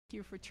Thank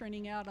you for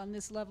turning out on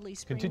this lovely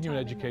spring Continuing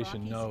time in the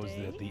education Rockies knows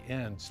day. that at the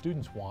end,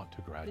 students want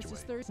to graduate. This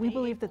is Thursday. We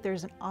believe that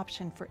there's an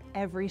option for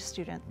every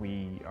student.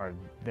 We are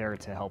there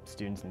to help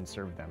students and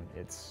serve them.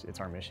 It's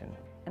our mission.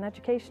 And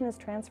education is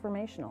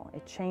transformational.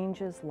 It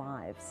changes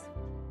lives.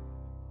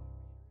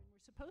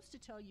 We're supposed to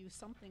tell you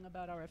something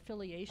about our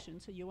affiliation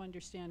so you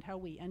understand how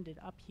we ended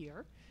up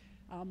here.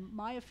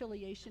 My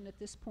affiliation at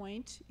this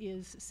point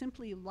is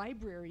simply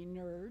library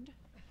nerd.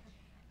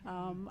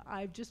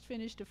 I've just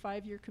finished a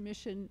five-year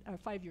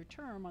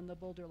term on the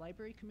Boulder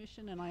Library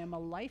Commission, and I am a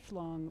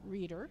lifelong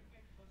reader.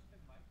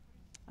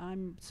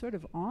 I'm sort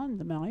of on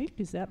the mic.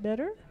 Is that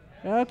better?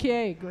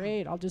 Okay,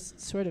 great. I'll just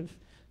sort of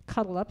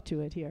cuddle up to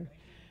it here.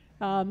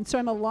 So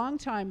I'm a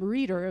longtime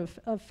reader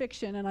of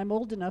fiction, and I'm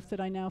old enough that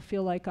I now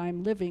feel like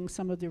I'm living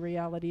some of the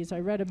realities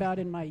I read about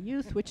in my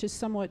youth, which is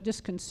somewhat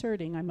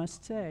disconcerting, I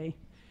must say.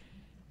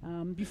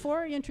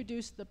 Before I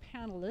introduce the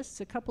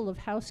panelists, a couple of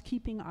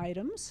housekeeping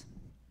items.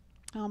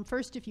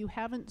 First, if you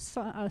haven't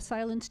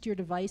silenced your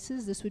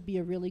devices, this would be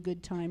a really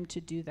good time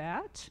to do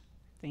that.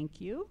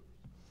 Thank you.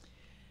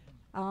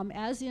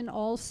 As in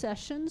all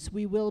sessions,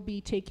 we will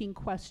be taking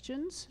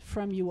questions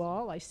from you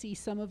all. I see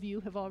some of you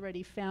have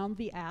already found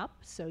the app,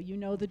 so you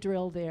know the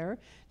drill there.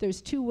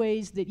 There's two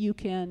ways that you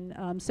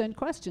can send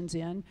questions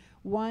in.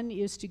 One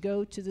is to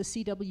go to the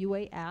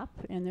CWA app,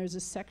 and there's a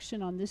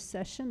section on this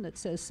session that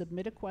says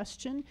submit a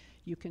question.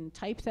 You can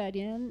type that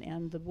in,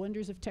 and the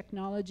wonders of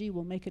technology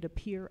will make it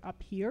appear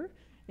up here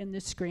in the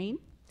screen.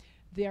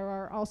 There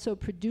are also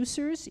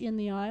producers in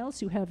the aisles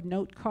who have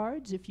note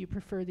cards if you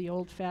prefer the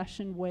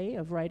old-fashioned way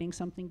of writing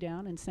something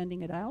down and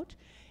sending it out.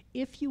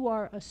 If you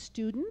are a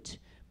student,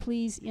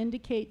 please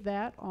indicate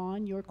that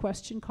on your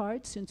question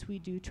card, since we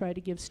do try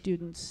to give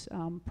students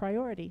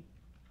priority.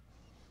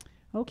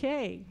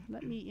 Okay,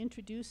 let me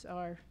introduce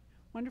our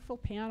wonderful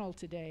panel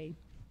today.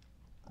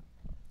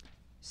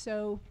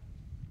 So,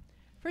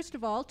 first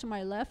of all, to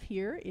my left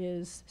here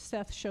is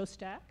Seth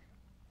Shostak.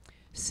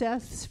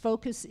 Seth's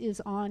focus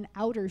is on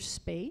outer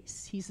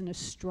space. He's an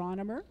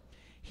astronomer.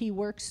 He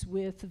works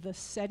with the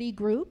SETI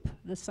group,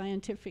 the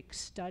scientific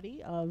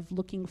study of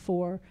looking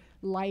for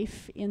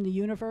life in the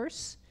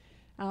universe.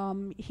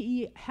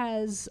 He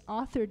has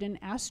authored an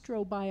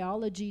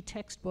astrobiology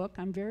textbook.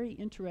 I'm very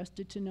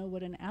interested to know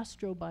what an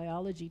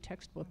astrobiology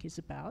textbook is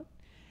about.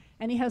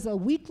 And he has a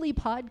weekly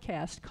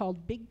podcast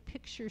called Big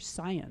Picture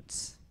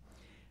Science.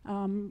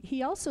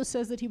 He also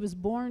says that he was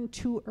born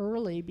too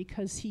early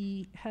because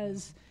he's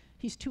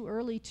too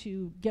early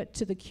to get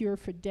to the cure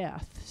for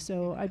death.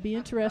 So I'd be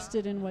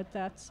interested in what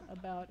that's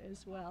about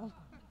as well.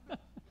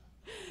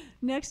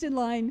 Next in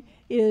line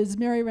is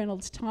Mary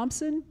Reynolds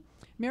Thompson.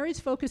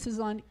 Mary's focus is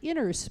on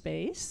inner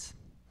space,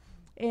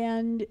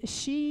 and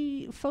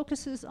she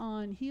focuses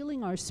on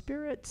healing our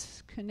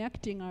spirits,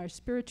 connecting our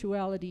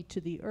spirituality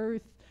to the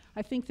earth.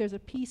 I think there's a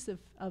piece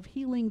of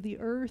healing the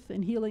earth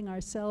and healing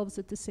ourselves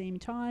at the same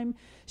time.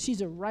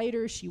 She's a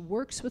writer. She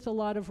works with a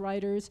lot of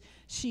writers.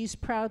 She's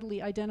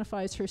proudly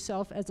identifies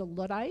herself as a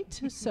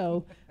Luddite,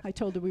 so I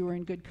told her we were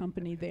in good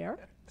company there.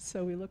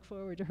 So we look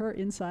forward to her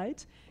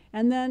insights.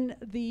 And then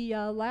the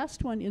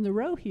last one in the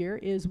row here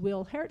is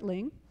Will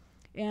Hertling,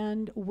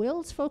 and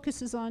Will's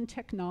focus is on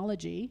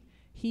technology.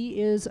 He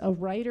is a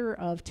writer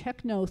of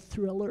techno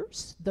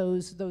thrillers,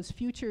 those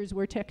futures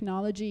where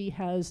technology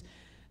has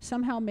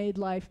somehow made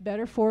life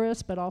better for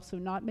us, but also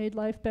not made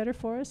life better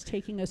for us,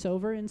 taking us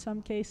over in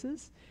some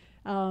cases.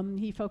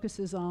 He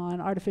focuses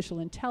on artificial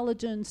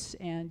intelligence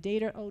and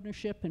data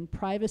ownership and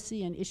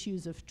privacy and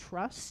issues of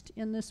trust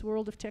in this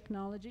world of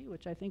technology,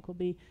 which I think will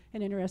be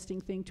an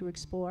interesting thing to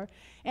explore.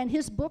 And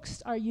his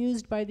books are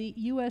used by the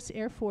US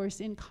Air Force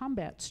in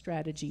combat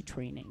strategy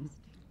training.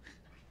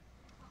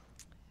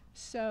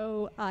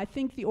 So I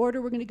think the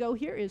order we're going to go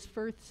here is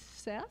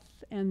first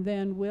Seth, and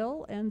then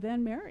Will, and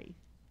then Mary.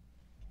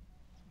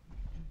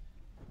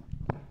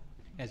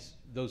 As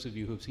those of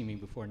you who have seen me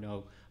before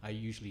know, I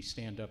usually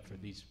stand up for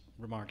these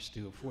remarks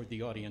to afford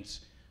the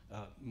audience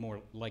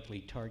more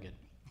likely target.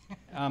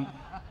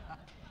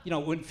 You know,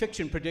 when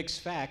fiction predicts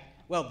fact,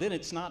 well, then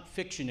it's not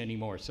fiction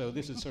anymore. So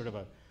this is sort of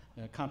a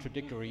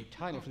contradictory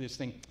title for this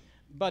thing.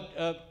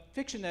 But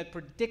fiction that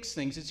predicts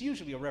things is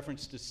usually a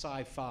reference to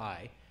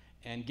sci-fi.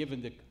 And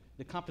given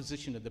the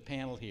composition of the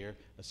panel here,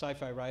 a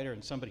sci-fi writer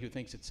and somebody who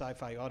thinks that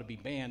sci-fi ought to be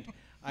banned,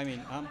 I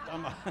mean,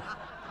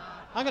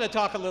 I'm going to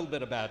talk a little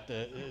bit about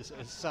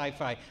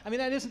sci-fi. I mean,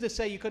 that isn't to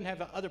say you couldn't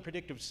have other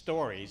predictive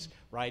stories,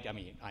 right? I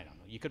mean, I don't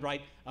know. You could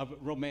write a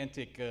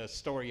romantic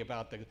story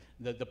about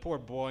the poor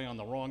boy on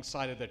the wrong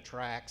side of the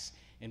tracks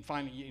and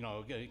finally, you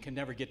know, can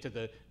never get to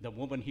the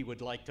woman he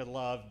would like to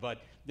love,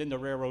 but then the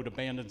railroad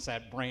abandons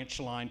that branch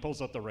line,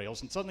 pulls up the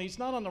rails, and suddenly he's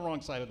not on the wrong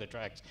side of the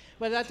tracks.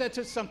 But that's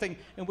just something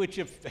in which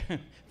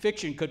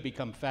fiction could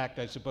become fact,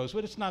 I suppose,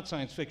 but it's not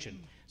science fiction.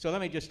 So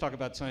let me just talk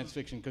about science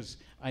fiction, because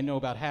I know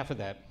about half of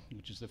that,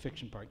 which is the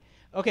fiction part.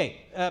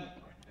 Okay,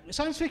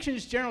 science fiction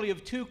is generally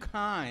of two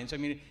kinds. I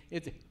mean,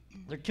 there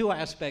are two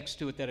aspects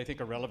to it that I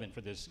think are relevant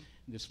for this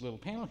little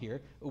panel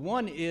here.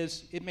 One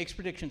is it makes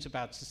predictions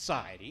about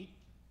society,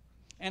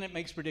 and it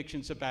makes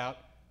predictions about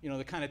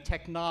the kind of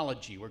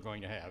technology we're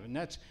going to have. And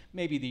that's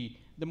maybe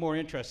the more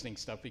interesting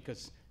stuff,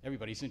 because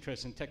everybody's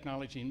interested in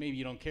technology, and maybe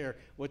you don't care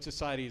what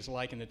society is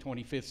like in the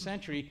 25th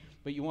century,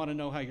 but you want to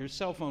know how your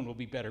cell phone will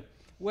be better.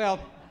 Well,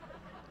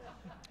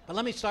 but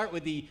let me start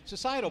with the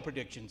societal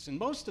predictions, and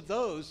most of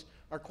those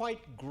are quite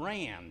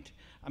grand.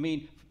 I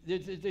mean,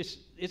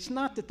 it's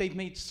not that they've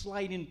made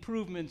slight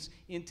improvements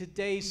in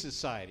today's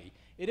society.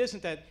 It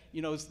isn't that,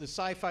 the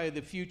sci-fi of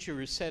the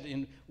future is set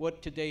in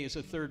what today is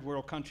a third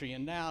world country,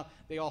 and now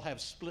they all have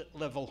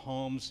split-level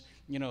homes,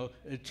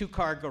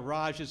 2-car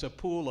garages, a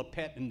pool, a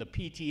pet, and the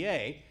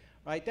PTA,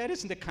 right? That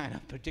isn't the kind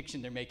of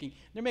prediction they're making.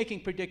 They're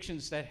making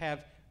predictions that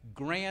have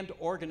grand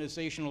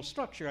organizational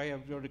structure. I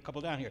have wrote a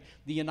couple down here.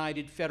 The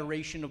United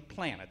Federation of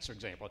Planets, for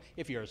example.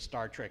 If you're a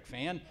Star Trek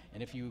fan,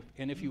 and if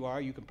you are,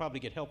 you can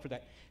probably get help for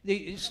that.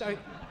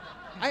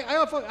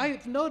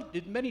 I've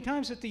noted many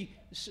times that the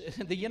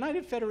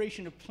United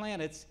Federation of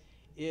Planets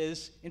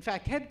is, in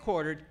fact,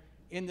 headquartered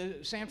in the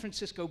San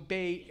Francisco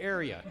Bay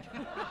Area,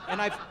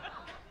 and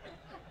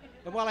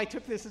while I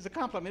took this as a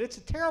compliment, it's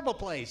a terrible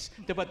place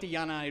to put the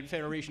United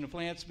Federation of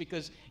Planets,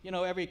 because,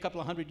 every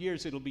couple of hundred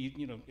years it'll be,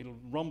 it'll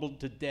rumble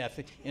to death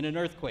in an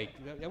earthquake.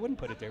 I wouldn't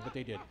put it there, but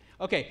they did.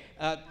 Okay,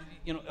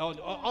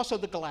 also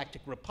the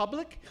Galactic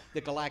Republic,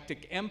 the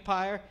Galactic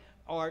Empire,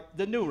 or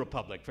the New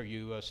Republic for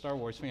you Star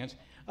Wars fans.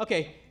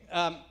 Okay,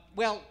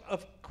 well,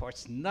 of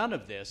course, none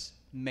of this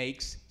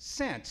makes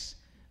sense.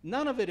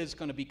 None of it is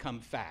going to become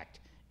fact.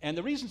 And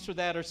the reasons for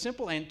that are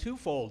simple and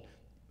twofold.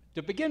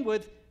 To begin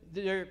with,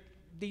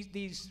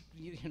 these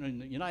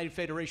United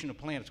Federation of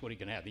Planets, what are you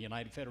going to have? The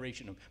United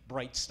Federation of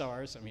Bright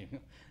Stars? I mean,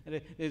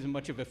 it isn't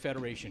much of a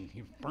federation.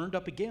 You've burned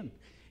up again.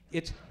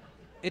 It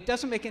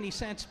doesn't make any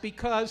sense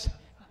because,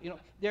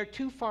 they're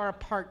too far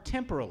apart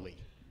temporally.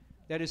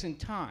 That is, in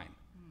time,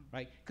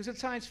 right? Because in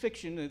science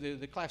fiction,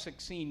 the classic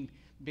scene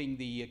being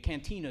the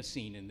cantina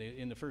scene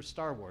in the first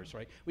Star Wars,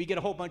 right? We get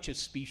a whole bunch of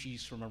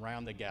species from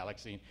around the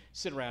galaxy and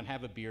sit around,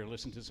 have a beer,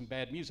 listen to some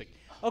bad music.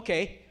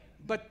 Okay,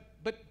 but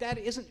that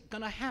isn't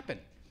going to happen.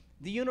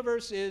 The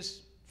universe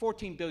is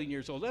 14 billion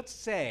years old. Let's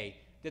say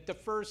that the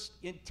first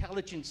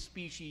intelligent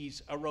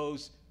species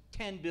arose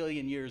 10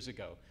 billion years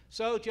ago.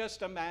 So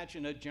just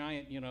imagine a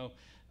giant,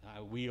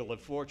 wheel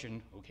of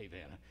fortune. Okay,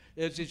 Vanna.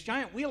 There's this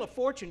giant wheel of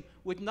fortune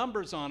with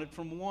numbers on it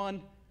from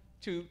 1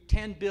 to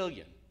 10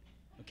 billion.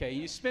 Okay,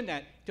 you spin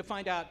that to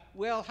find out,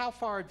 well, how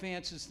far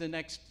advanced is the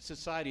next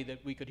society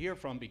that we could hear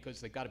from, because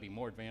they've got to be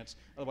more advanced,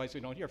 otherwise we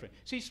don't hear from it.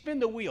 So you spin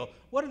the wheel.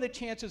 What are the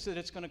chances that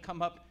it's going to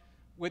come up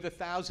with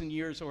 1,000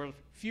 years or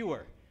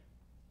fewer?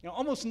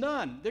 Almost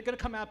none. They're going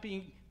to come out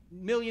being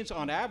millions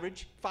on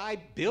average, 5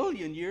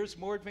 billion years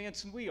more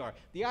advanced than we are.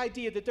 The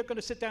idea that they're going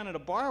to sit down at a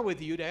bar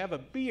with you to have a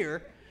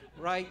beer,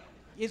 right,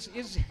 is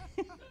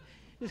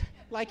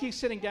like you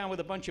sitting down with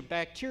a bunch of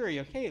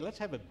bacteria. Hey, let's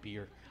have a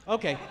beer.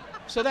 Okay,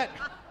 so that,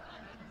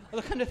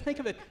 well, kind of think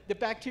of it, the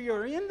bacteria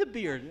are in the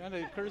beer. That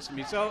occurs to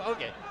me. So,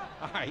 okay,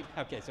 all right,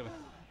 okay, so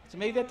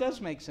maybe that does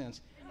make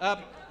sense.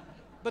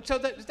 But so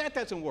that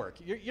doesn't work.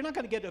 You're not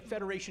going to get a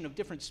federation of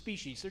different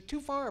species. They're too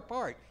far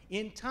apart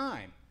in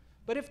time.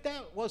 But if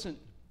that wasn't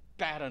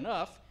bad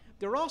enough,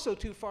 they're also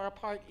too far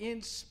apart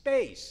in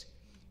space.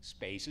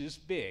 Space is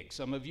big.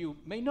 Some of you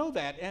may know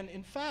that. And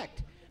in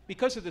fact,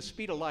 because of the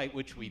speed of light,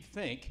 which we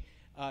think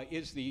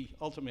is the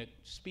ultimate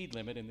speed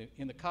limit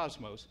in the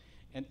cosmos,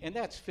 and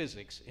that's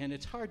physics, and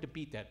it's hard to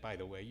beat that, by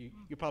the way.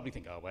 You probably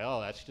think, oh,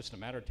 well, that's just a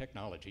matter of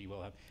technology.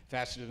 We'll have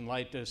faster than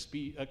light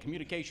speed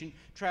communication.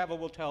 Travel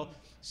will tell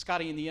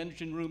Scotty in the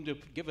engine room to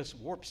give us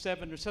warp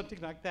 7 or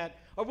something like that.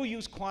 Or we'll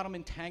use quantum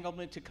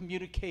entanglement to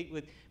communicate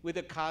with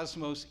the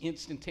cosmos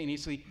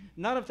instantaneously.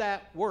 None of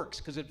that works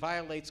because it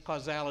violates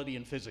causality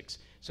in physics.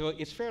 So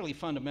it's fairly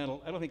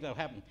fundamental. I don't think that'll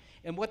happen.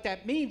 And what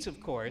that means,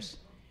 of course,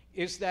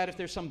 is that if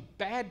there's some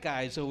bad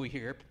guys over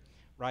here,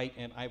 right,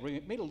 and I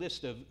made a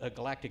list of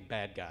galactic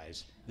bad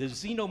guys. The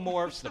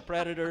xenomorphs, the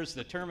predators,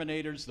 the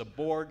terminators, the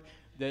Borg,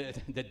 the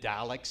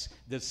Daleks,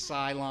 the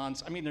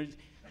Cylons. I mean,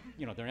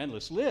 they're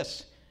endless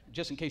lists,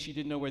 just in case you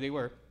didn't know where they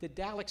were. The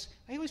Daleks,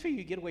 I always figure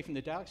you get away from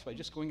the Daleks by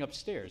just going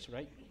upstairs,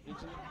 right? Isn't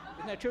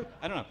that true?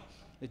 I don't know.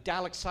 The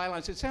Daleks,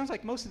 Cylons, it sounds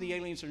like most of the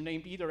aliens are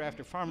named either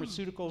after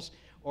pharmaceuticals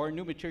or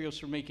new materials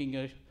for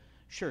making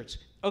shirts.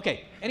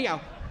 Okay, anyhow.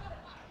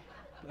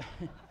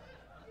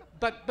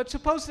 But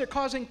suppose they're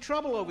causing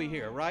trouble over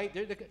here, right?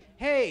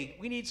 Hey,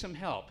 we need some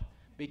help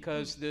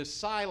because the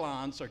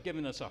Cylons are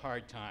giving us a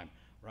hard time,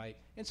 right?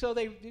 And so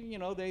they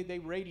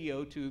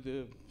radio to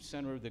the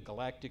center of the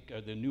galactic,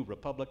 or the New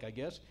Republic, I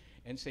guess,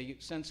 and say,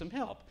 send some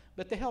help.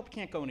 But the help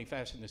can't go any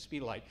faster than the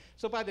speed of light.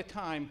 So by the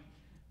time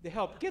the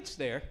help gets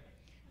there,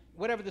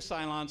 whatever the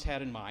Cylons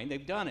had in mind,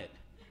 they've done it.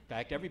 In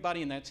fact,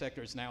 everybody in that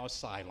sector is now a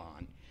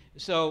Cylon.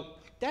 So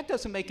that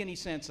doesn't make any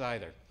sense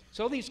either.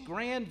 So these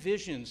grand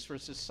visions for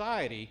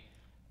society,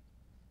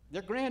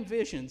 they're grand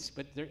visions,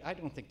 but I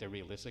don't think they're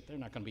realistic. They're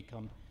not going to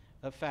become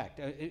a fact.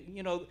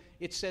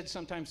 It's said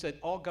sometimes that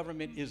all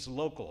government is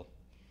local.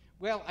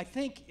 Well, I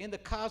think in the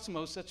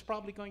cosmos that's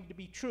probably going to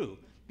be true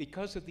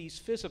because of these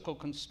physical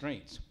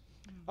constraints.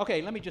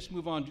 Okay, let me just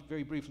move on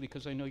very briefly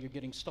because I know you're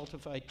getting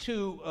stultified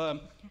to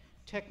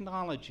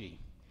technology.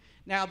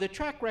 Now, the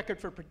track record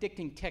for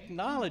predicting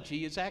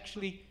technology is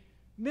actually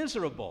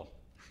miserable,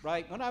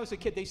 right? When I was a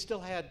kid, they still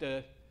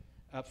had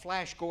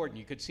Flash Gordon.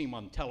 You could see him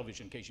on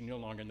television, in case you're no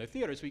longer in the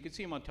theater, so you could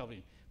see him on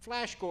television.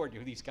 Flash Gordon,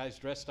 who these guys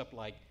dressed up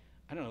like,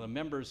 I don't know, the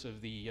members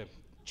of the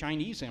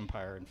Chinese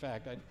Empire, in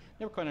fact. I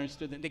never quite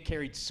understood that. They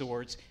carried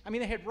swords. I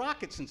mean, they had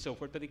rockets and so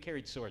forth, but they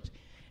carried swords.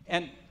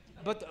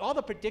 But all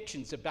the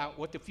predictions about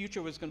what the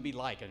future was going to be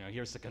like,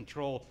 here's the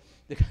control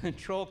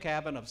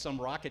cabin of some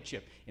rocket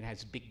ship. It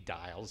has big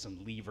dials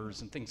and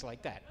levers and things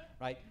like that,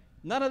 right?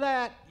 None of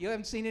that. You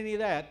haven't seen any of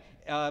that.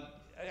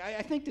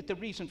 I think that the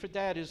reason for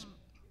that is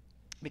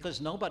because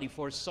nobody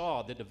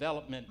foresaw the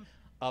development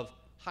of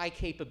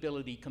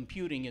high-capability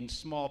computing in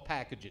small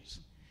packages.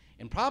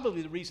 And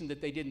probably the reason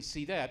that they didn't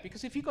see that,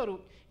 because if you go to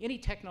any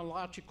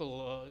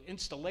technological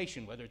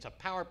installation, whether it's a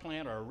power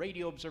plant or a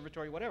radio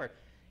observatory, whatever,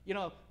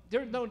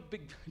 there are no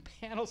big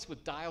panels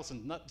with dials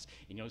and nuts,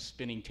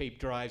 spinning tape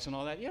drives and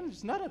all that.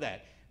 There's none of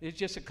that. There's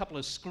just a couple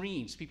of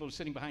screens. People are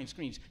sitting behind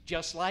screens,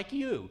 just like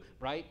you,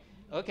 right?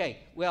 Okay,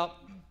 well,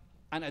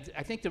 and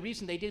I think the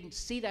reason they didn't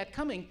see that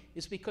coming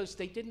is because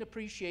they didn't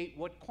appreciate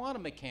what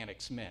quantum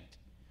mechanics meant,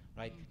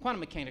 right? Quantum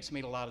mechanics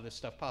made a lot of this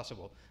stuff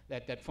possible.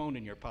 That phone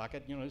in your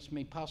pocket, it's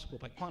made possible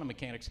by quantum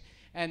mechanics.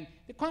 And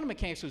the quantum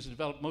mechanics was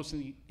developed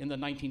mostly in the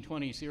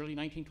 1920s, the early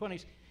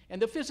 1920s.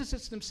 And the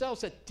physicists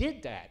themselves that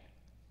did that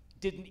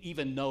didn't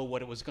even know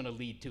what it was going to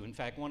lead to. In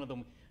fact, one of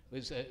them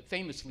was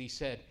famously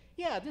said,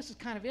 yeah, this is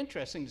kind of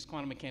interesting, this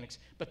quantum mechanics,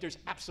 but there's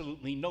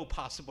absolutely no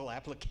possible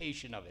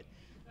application of it,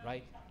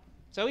 right?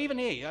 So even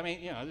he,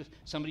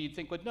 somebody you'd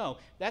think would know.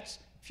 That's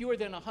fewer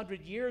than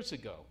 100 years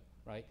ago,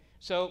 right?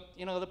 So,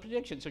 the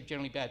predictions are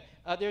generally bad.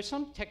 There's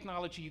some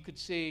technology you could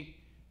see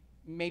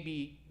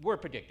maybe were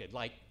predicted,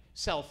 like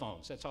cell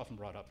phones. That's often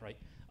brought up, right?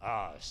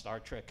 Star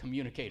Trek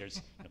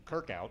communicators.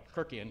 Kirk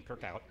in,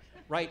 Kirk out,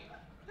 right?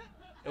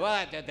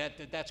 Well,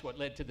 that's what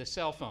led to the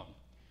cell phone.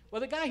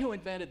 Well, the guy who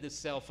invented this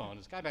cell phone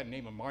is a guy by the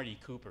name of Marty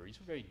Cooper. He's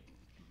a very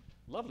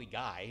lovely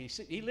guy.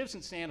 He lives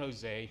in San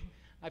Jose.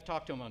 I've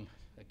talked to him on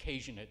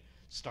occasion at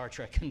Star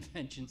Trek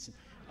conventions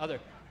and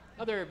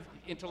other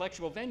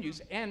intellectual venues,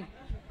 and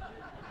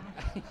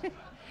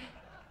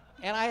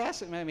and I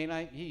asked him.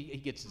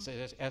 He gets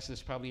asked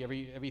this probably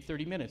every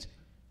 30 minutes.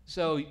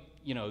 So,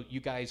 you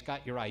guys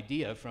got your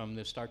idea from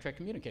the Star Trek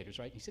communicators,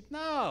 right? He said,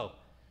 no,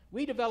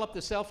 we developed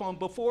the cell phone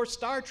before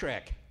Star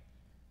Trek,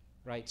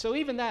 right? So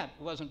even that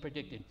wasn't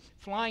predicted.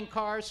 Flying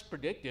cars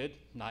predicted,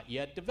 not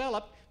yet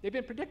developed. They've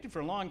been predicted for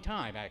a long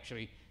time,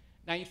 actually.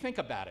 Now you think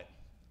about it.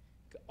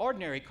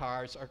 Ordinary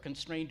cars are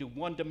constrained to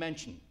one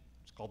dimension.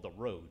 It's called the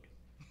road.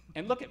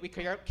 And look we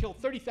kill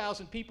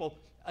 30,000 people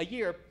a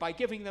year by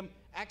giving them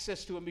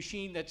access to a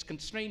machine that's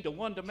constrained to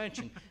one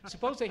dimension.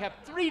 Suppose they have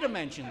 3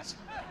 dimensions.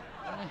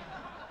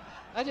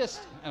 I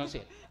don't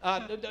see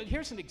it.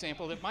 Here's an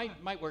example that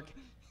might work.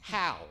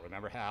 HAL,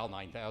 remember HAL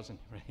 9000,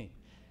 right?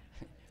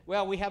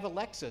 Well, we have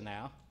Alexa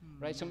now,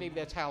 right? So maybe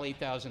that's HAL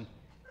 8000.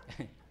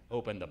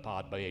 Open the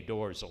pod bay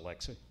doors,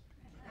 Alexa.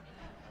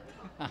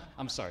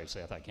 I'm sorry,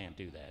 Seth, I can't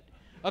do that.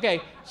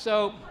 Okay,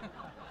 so,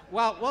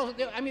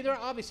 there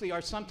obviously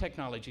are some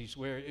technologies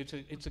where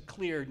it's a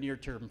clear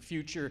near-term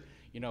future,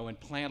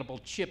 implantable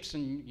chips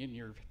in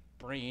your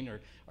brain or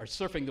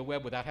surfing the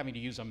web without having to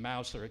use a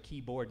mouse or a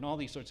keyboard and all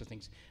these sorts of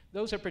things.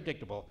 Those are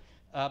predictable.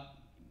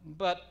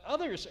 But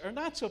others are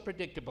not so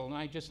predictable, and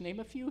I just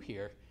name a few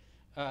here.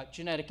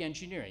 Genetic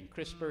engineering,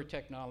 CRISPR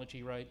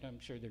technology, right?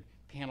 I'm sure there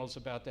are panels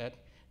about that.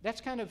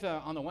 That's kind of,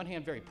 on the one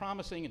hand, very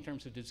promising in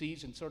terms of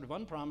disease and sort of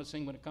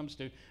unpromising when it comes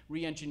to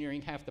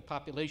re-engineering half the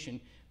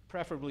population,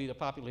 preferably the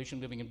population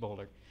living in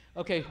Boulder.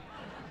 Okay.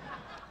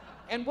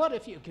 And what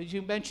if because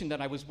you mentioned that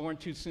I was born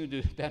too soon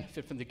to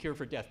benefit from the cure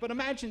for death, but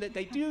imagine that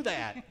they do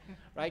that,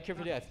 right, cure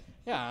for death.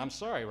 Yeah, I'm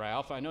sorry,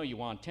 Ralph, I know you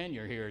want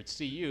tenure here at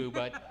CU,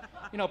 but,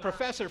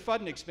 Professor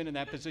Fudnick's been in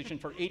that position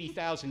for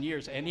 80,000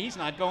 years, and he's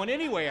not going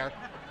anywhere.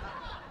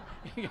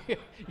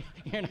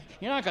 You're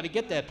not going to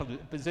get that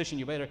position.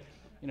 You better,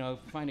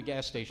 find a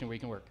gas station where you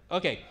can work.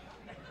 Okay.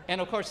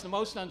 And, of course, the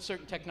most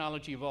uncertain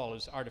technology of all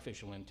is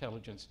artificial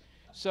intelligence.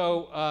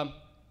 So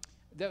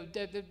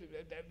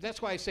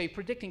that's why I say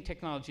predicting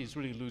technology is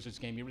really a loser's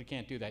game. You really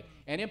can't do that.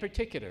 And in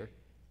particular,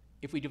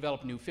 if we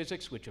develop new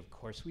physics, which of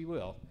course we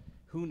will,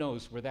 who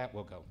knows where that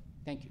will go.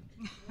 Thank you.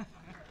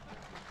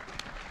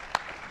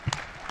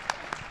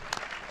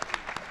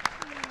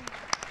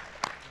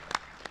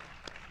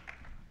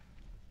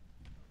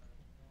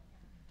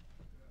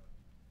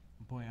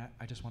 Boy,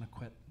 I just want to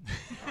quit.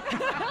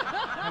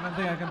 I don't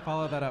think I can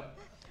follow that up.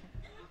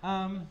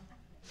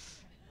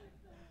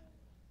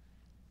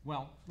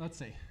 Well, let's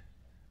see.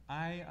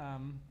 I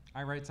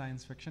write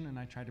science fiction and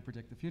I try to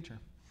predict the future.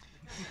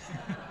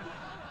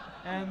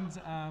 And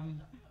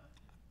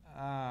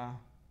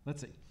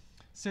let's see.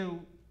 So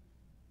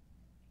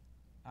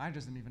I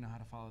just don't even know how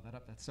to follow that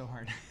up. That's so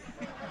hard.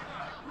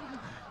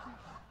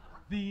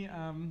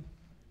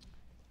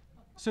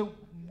 So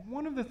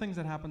one of the things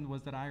that happened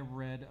was that I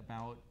read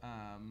about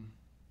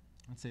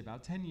let's say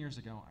about 10 years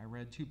ago, I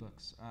read two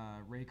books.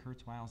 Ray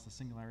Kurzweil's The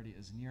Singularity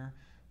is Near,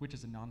 which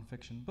is a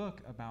nonfiction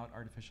book about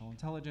artificial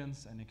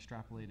intelligence and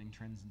extrapolating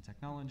trends in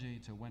technology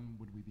to when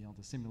would we be able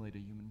to simulate a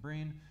human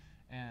brain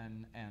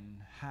and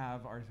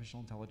have artificial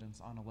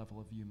intelligence on a level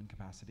of human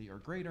capacity or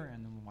greater,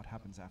 and then what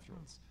happens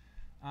afterwards.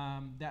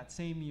 That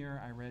same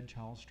year, I read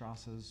Charles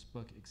Strauss's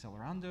book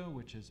Accelerando,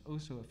 which is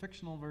also a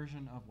fictional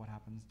version of what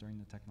happens during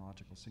the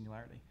technological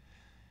singularity.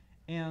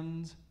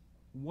 And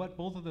what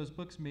both of those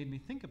books made me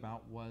think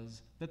about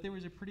was that there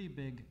was a pretty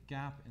big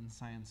gap in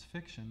science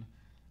fiction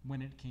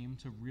when it came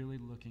to really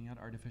looking at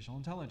artificial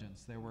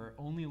intelligence. There were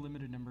only a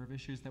limited number of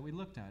issues that we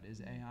looked at.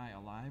 Is AI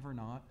alive or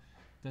not?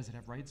 Does it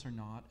have rights or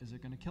not? Is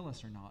it going to kill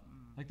us or not?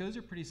 Like, those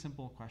are pretty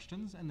simple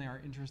questions, and they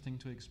are interesting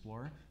to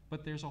explore,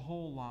 but there's a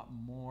whole lot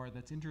more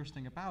that's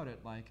interesting about it.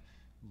 Like,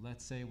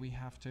 let's say we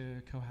have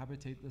to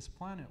cohabitate this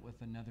planet with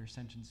another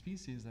sentient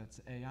species that's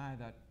AI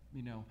that,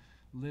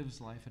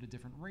 lives life at a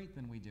different rate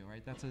than we do,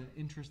 right? That's an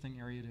interesting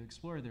area to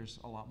explore. There's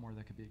a lot more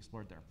that could be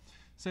explored there.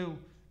 So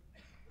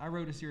I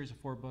wrote a series of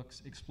 4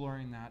 books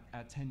exploring that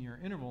at 10-year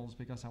intervals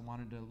because I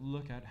wanted to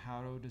look at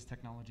how does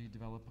technology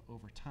develop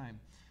over time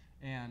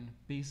and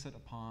base it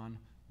upon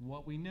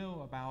what we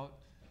know about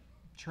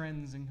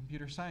trends in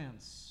computer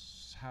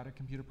science. How do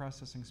computer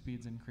processing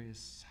speeds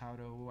increase? How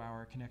do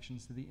our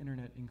connections to the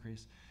internet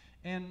increase?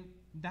 And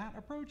that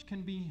approach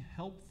can be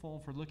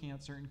helpful for looking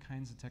at certain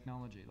kinds of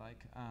technology.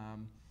 Like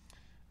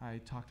I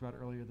talked about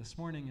earlier this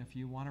morning, if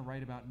you want to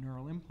write about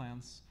neural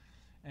implants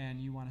and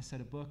you want to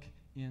set a book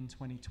in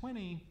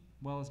 2020,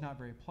 well, it's not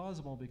very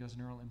plausible because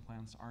neural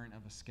implants aren't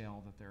of a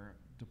scale that they're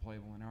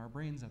deployable in our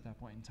brains at that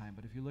point in time.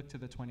 But if you look to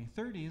the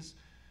 2030s,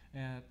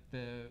 at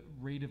the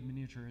rate of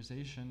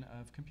miniaturization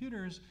of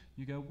computers,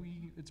 you go,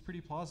 it's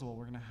pretty plausible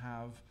we're going to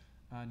have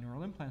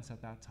neural implants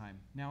at that time.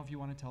 Now, if you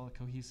want to tell a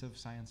cohesive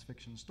science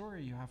fiction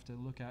story, you have to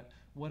look at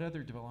what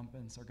other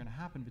developments are going to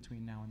happen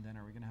between now and then.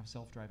 Are we going to have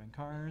self-driving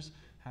cars?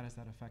 How does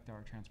that affect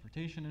our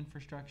transportation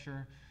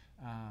infrastructure?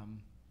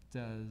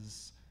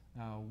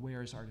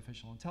 Where's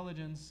artificial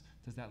intelligence?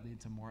 Does that lead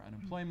to more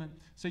unemployment?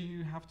 So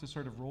you have to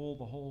sort of roll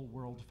the whole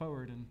world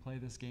forward and play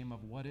this game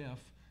of what if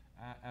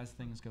as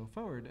things go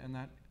forward. And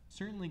that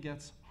certainly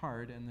gets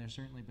hard, and there's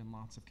certainly been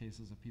lots of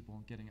cases of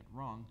people getting it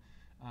wrong.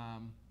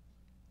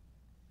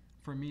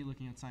 For me,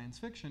 looking at science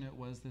fiction, it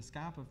was this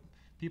gap of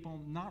people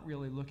not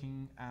really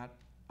looking at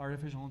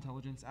artificial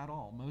intelligence at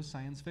all. Most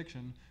science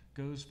fiction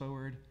goes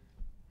forward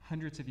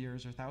hundreds of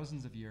years or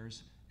thousands of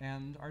years,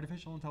 and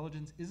artificial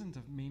intelligence isn't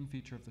a main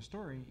feature of the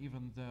story,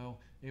 even though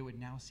it would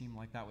now seem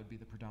like that would be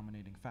the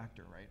predominating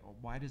factor, right? Or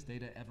why does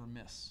Data ever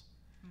miss?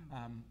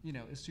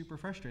 It's super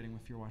frustrating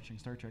if you're watching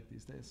Star Trek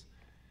these days.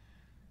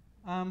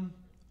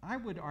 I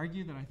would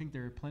argue that I think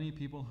there are plenty of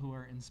people who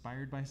are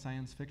inspired by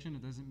science fiction.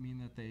 It doesn't mean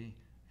that they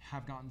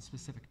have gotten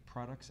specific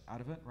products out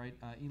of it, right?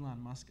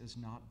 Elon Musk is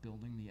not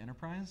building the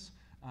Enterprise,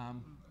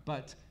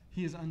 but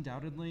he is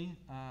undoubtedly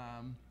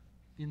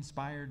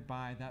inspired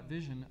by that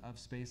vision of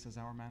space as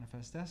our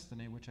manifest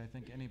destiny, which I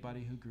think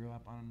anybody who grew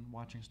up on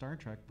watching Star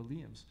Trek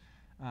believes.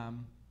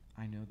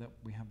 I know that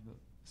we have the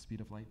speed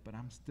of light, but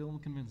I'm still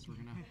convinced we're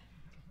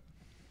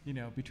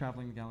gonna, be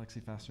traveling the galaxy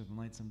faster than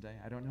light someday.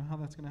 I don't know how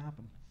that's gonna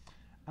happen.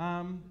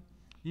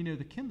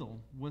 The Kindle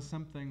was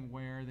something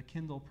where the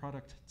Kindle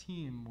product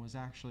team was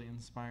actually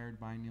inspired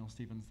by Neil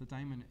Stevens' The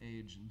Diamond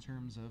Age in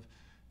terms of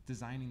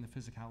designing the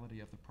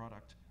physicality of the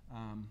product.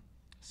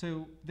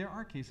 So there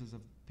are cases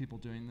of people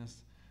doing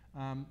this.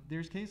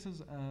 There's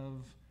cases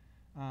of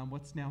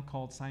what's now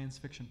called science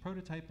fiction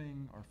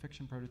prototyping or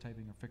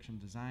fiction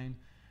design.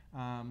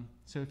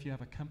 So if you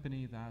have a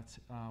company that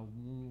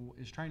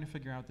is trying to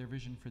figure out their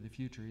vision for the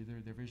future,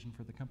 either their vision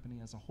for the company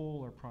as a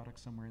whole or product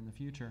somewhere in the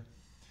future,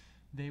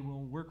 they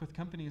will work with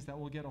companies that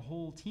will get a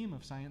whole team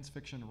of science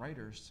fiction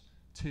writers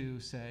to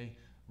say,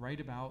 write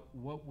about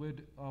what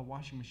would a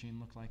washing machine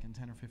look like in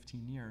 10 or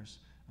 15 years.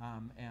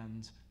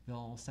 And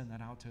they'll send that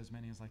out to as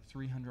many as like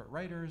 300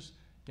 writers,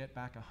 get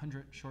back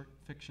 100 short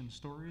fiction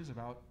stories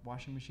about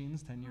washing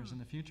machines 10 years in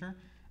the future,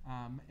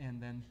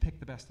 and then pick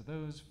the best of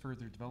those,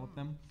 further develop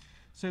them.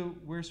 So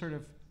we're sort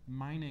of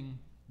mining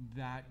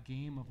that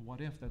game of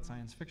what if that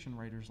science fiction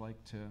writers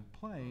like to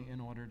play in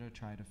order to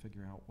try to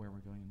figure out where we're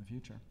going in the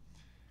future.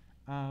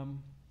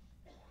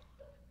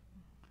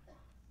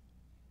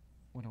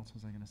 What else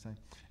was I going to say?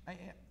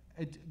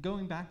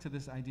 Going back to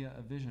this idea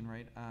of vision,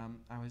 right?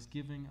 I was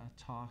giving a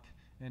talk,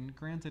 and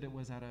granted it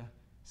was at a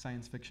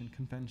science fiction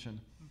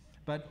convention,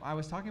 but I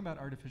was talking about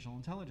artificial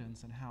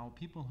intelligence and how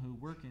people who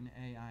work in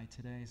AI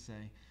today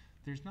say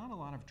there's not a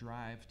lot of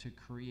drive to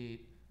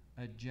create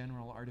a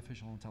general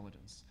artificial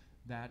intelligence,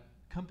 that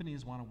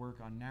companies want to work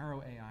on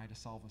narrow AI to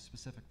solve a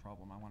specific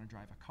problem. I want to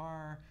drive a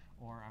car,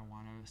 or I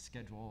want to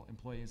schedule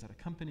employees at a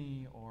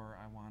company, or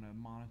I want to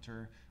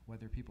monitor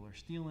whether people are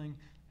stealing,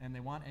 and they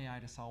want AI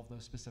to solve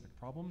those specific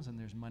problems, and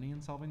there's money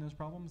in solving those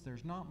problems.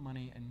 There's not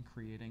money in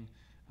creating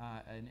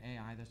an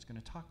AI that's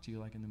going to talk to you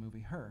like in the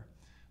movie Her.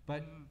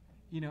 But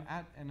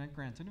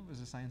granted, it was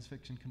a science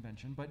fiction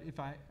convention, but if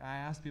I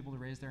asked people to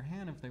raise their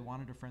hand if they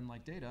wanted a friend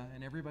like Data,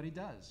 and everybody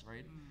does,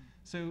 right?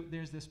 So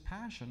there's this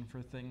passion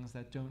for things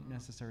that don't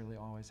necessarily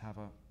always have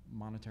a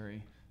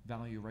monetary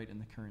value right in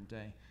the current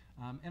day.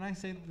 And I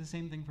say the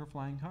same thing for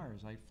flying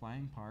cars. Like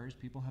flying cars,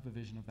 people have a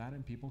vision of that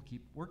and people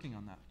keep working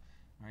on that,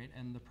 right?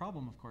 And the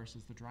problem, of course,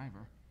 is the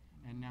driver.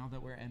 And now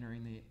that we're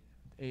entering the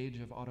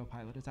age of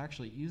autopilot, it's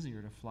actually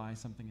easier to fly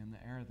something in the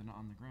air than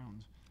on the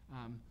ground.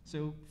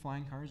 So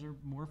flying cars are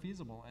more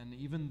feasible. And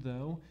even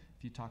though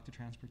if you talk to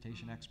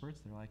transportation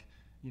experts, they're like,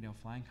 you know,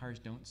 flying cars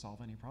don't solve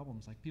any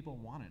problems. Like people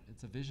want it.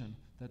 It's a vision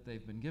that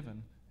they've been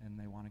given and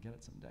they want to get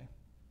it someday.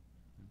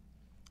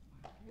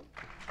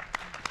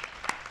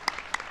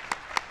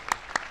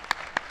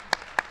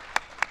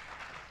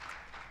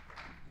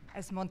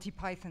 As Monty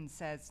Python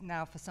says,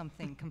 now for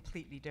something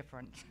completely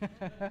different.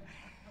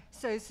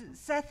 So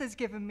Seth has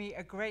given me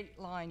a great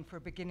line for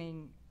a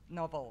beginning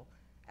novel.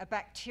 A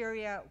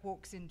bacteria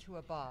walks into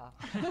a bar.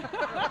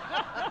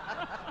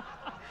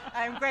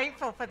 I'm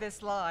grateful for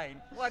this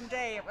line. One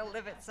day it will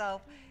live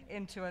itself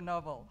into a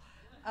novel.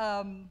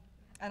 And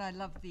I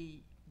love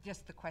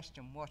just the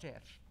question, what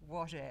if?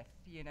 What if?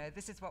 You know,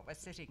 this is what we're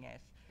sitting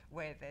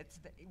with.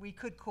 We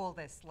could call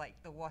this like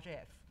the what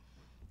if.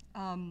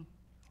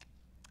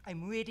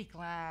 I'm really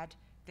glad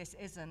this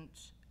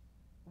isn't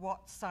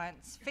what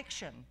science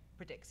fiction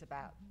predicts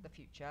about the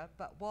future,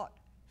 but what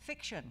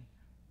fiction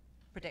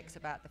predicts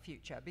about the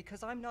future,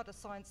 because I'm not a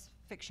science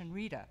fiction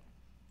reader,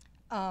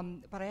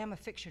 but I am a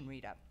fiction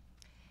reader.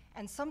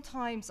 And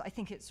sometimes I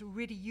think it's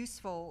really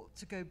useful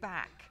to go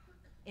back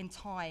in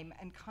time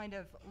and kind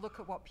of look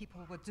at what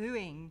people were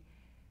doing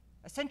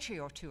a century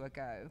or two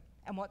ago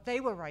and what they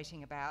were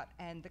writing about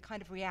and the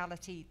kind of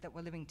reality that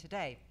we're living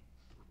today.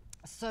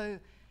 So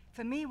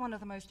for me, one of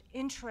the most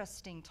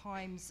interesting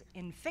times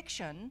in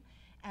fiction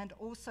and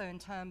also in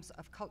terms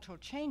of cultural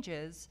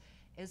changes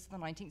is the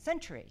 19th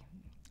century,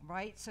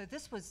 right? So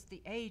this was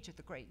the age of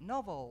the great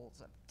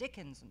novels of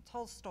Dickens and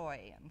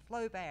Tolstoy and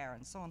Flaubert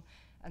and so on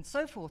and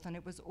so forth. And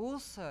it was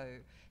also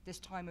this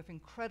time of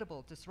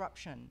incredible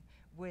disruption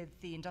with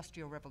the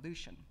Industrial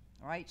Revolution,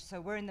 right?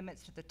 So we're in the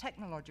midst of the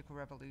technological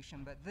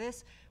revolution, but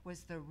this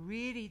was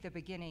really the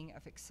beginning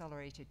of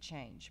accelerated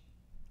change.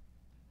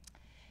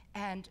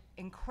 And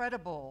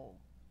incredible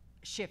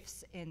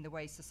shifts in the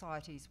way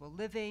societies were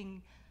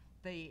living.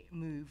 They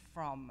moved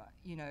from,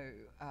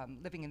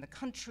 living in the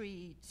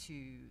country to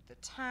the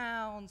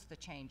towns, the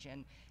change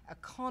in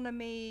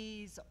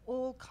economies,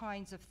 all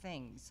kinds of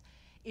things.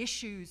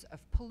 Issues of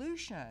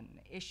pollution,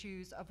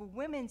 issues of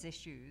women's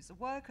issues,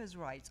 workers'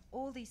 rights,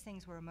 all these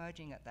things were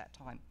emerging at that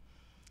time.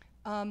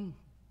 And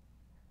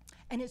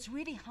it's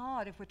really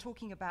hard, if we're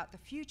talking about the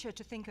future,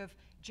 to think of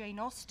Jane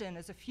Austen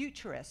as a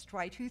futurist,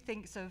 right? Who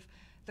thinks of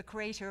the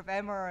creator of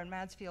Emma and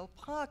Mansfield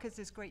Park as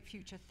this great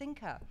future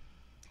thinker?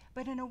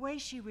 But in a way,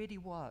 she really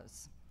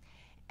was.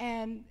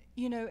 And,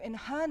 in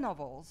her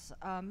novels,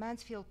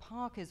 Mansfield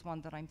Park is one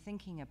that I'm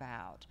thinking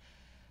about.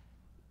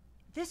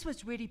 This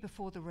was really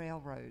before the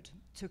railroad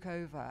took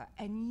over.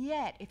 And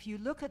yet, if you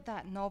look at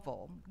that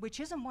novel, which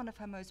isn't one of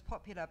her most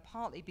popular,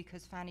 partly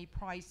because Fanny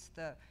Price,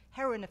 the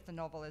heroine of the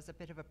novel, is a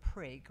bit of a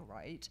prig,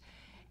 right?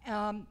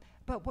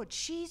 But what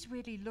she's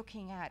really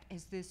looking at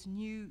is this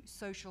new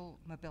social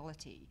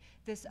mobility,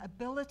 this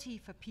ability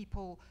for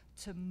people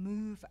to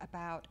move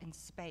about in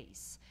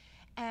space.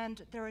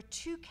 And there are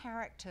two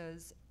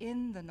characters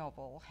in the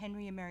novel,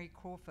 Henry and Mary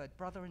Crawford,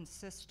 brother and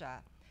sister,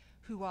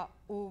 who are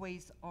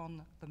always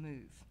on the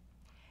move.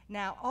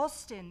 Now,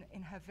 Austen,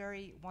 in her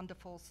very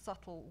wonderful,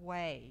 subtle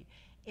way,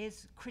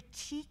 is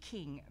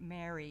critiquing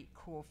Mary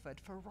Crawford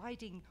for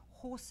riding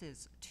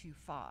horses too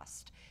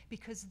fast,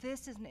 because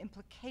this is an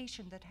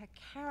implication that her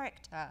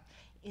character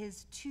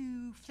is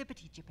too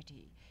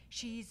flippity-jippity.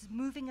 She's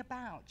moving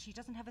about. She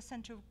doesn't have a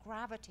center of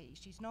gravity.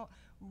 She's not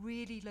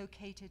really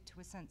located to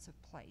a sense of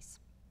place.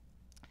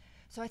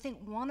 So I think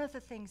one of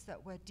the things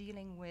that we're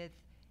dealing with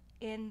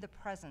in the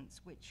presence,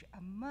 which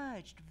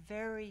emerged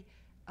very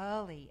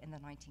early in the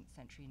 19th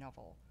century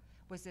novel,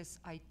 was this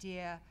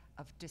idea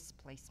of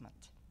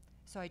displacement.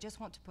 So I just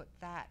want to put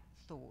that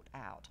thought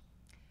out.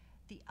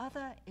 The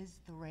other is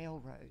the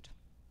railroad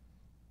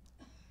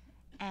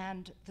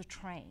and the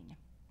train,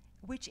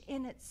 which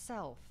in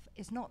itself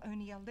is not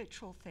only a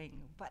literal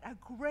thing, but a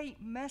great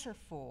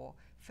metaphor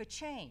for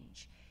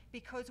change,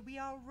 because we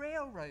are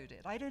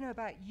railroaded. I don't know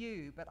about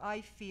you, but I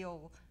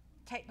feel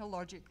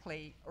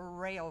technologically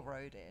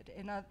railroaded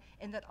in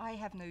that I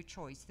have no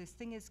choice. This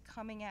thing is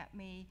coming at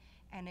me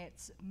and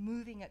it's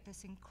moving at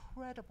this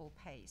incredible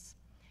pace.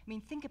 I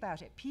mean, think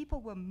about it.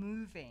 People were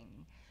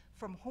moving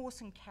from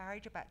horse and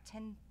carriage about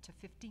 10 to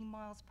 15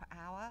 miles per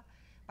hour.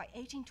 By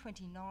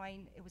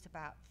 1829, it was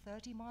about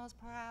 30 miles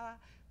per hour.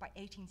 By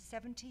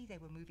 1870, they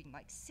were moving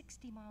like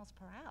 60 miles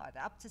per hour,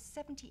 up to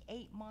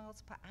 78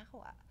 miles per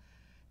hour.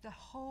 The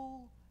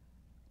whole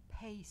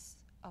pace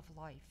of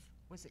life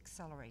was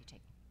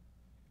accelerating.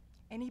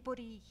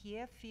 Anybody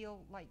here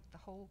feel like the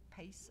whole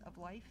pace of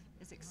life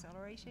is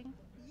accelerating?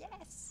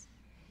 Yes.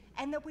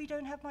 And that we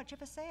don't have much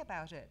of a say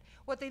about it.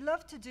 What they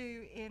love to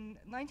do in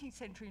 19th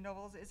century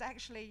novels is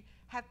actually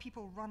have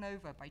people run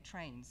over by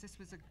trains. This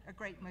was a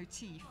great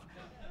motif.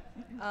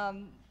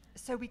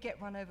 so we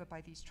get run over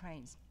by these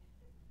trains.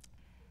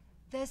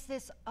 There's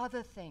this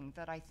other thing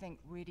that I think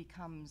really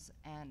comes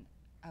and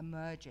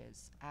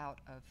emerges out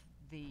of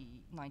the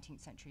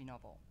 19th century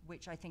novel,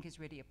 which I think is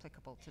really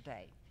applicable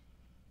today,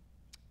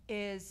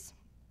 is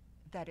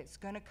that it's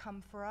going to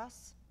come for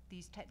us,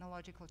 these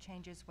technological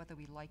changes, whether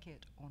we like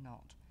it or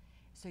not.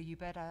 So you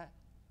better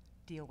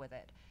deal with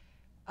it.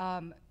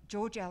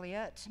 George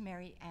Eliot,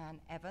 Mary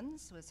Ann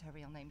Evans was her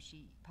real name.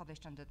 She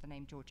published under the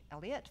name George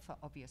Eliot for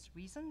obvious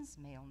reasons,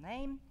 male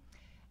name.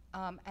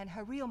 And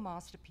her real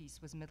masterpiece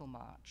was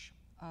Middlemarch.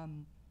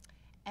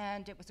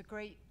 And it was a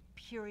great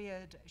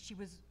period. She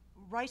was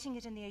writing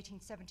it in the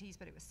 1870s,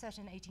 but it was set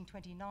in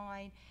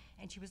 1829,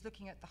 and she was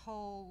looking at the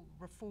whole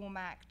Reform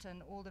Act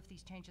and all of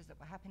these changes that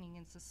were happening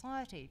in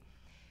society.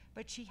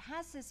 But she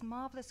has this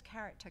marvelous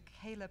character,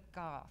 Caleb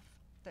Garth,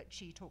 that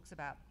she talks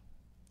about,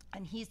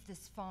 and he's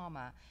this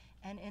farmer.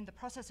 And in the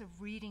process of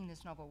reading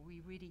this novel,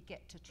 we really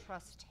get to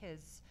trust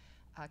his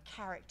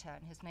character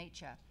and his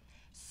nature.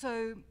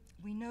 So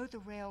we know the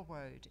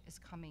railroad is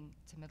coming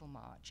to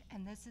Middlemarch,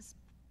 and there's this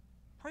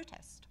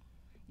protest.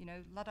 You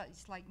know,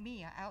 Luddites like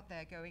me are out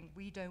there going,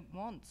 we don't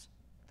want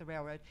the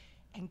railroad.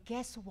 And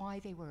guess why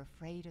they were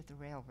afraid of the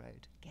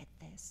railroad? Get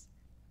this.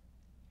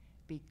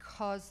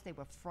 Because they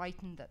were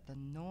frightened that the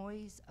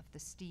noise of the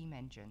steam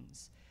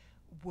engines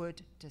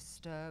would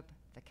disturb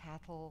the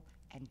cattle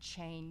and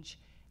change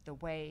the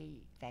way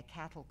their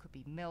cattle could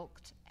be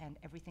milked and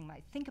everything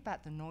like. Think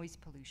about the noise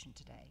pollution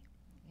today,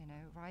 you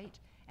know, right?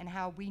 And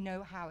how we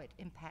know how it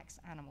impacts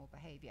animal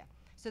behavior.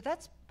 So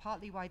that's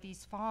partly why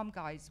these farm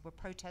guys were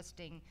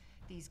protesting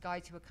these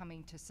guys who were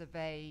coming to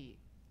survey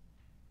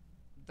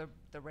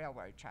the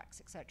railroad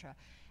tracks, etc.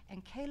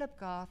 And Caleb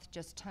Garth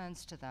just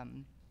turns to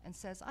them and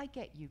says, I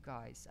get you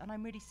guys, and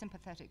I'm really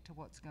sympathetic to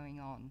what's going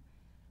on,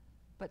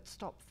 but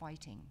stop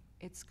fighting.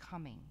 It's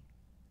coming.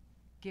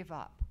 Give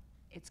up.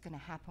 It's going to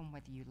happen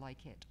whether you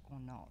like it or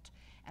not.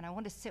 And I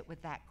want to sit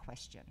with that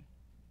question,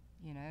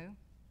 you know?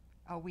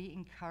 Are we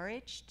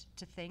encouraged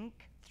to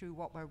think through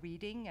what we're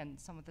reading and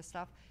some of the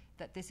stuff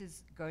that this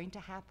is going to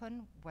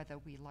happen whether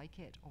we like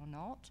it or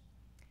not?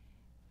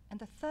 And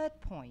the third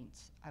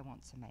point I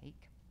want to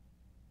make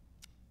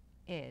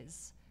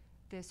is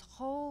this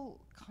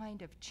whole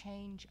kind of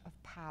change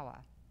of power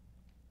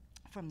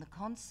from the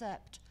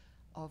concept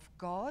of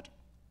God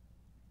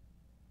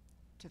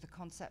to the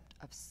concept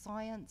of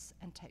science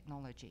and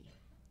technology.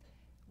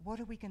 What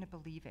are we going to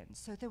believe in?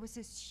 So there was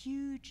this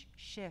huge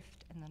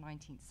shift in the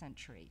 19th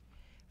century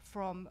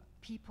from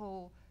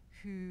people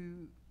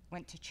who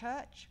went to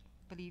church,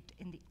 believed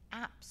in the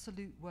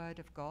absolute word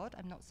of God.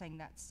 I'm not saying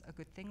that's a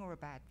good thing or a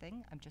bad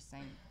thing. I'm just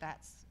saying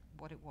that's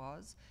what it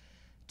was.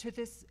 To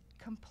this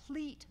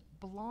complete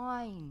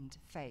blind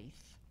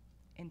faith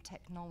in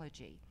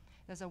technology.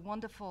 There's a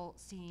wonderful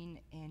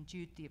scene in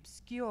Jude the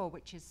Obscure,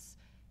 which is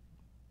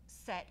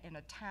set in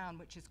a town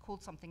which is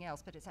called something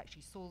else, but it's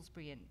actually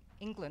Salisbury in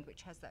England,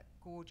 which has that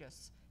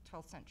gorgeous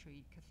 12th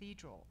century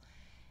cathedral.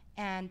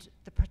 And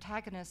the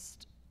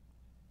protagonist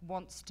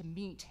wants to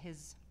meet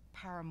his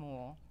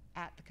paramour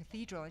at the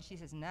cathedral, and she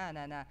says, no,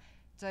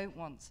 don't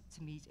want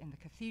to meet in the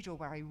cathedral.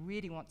 Where I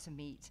really want to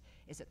meet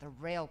is at the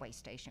railway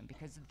station,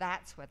 because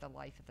that's where the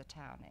life of the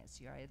town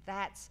is. You know,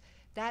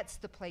 that's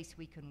the place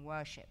we can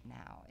worship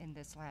now in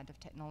this land of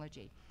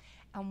technology.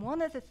 And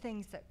one of the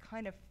things that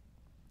kind of,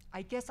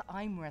 I guess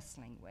I'm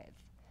wrestling with,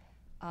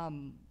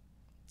 and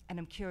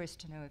I'm curious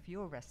to know if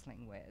you're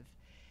wrestling with,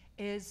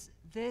 is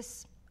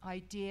this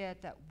idea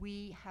that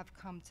we have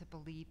come to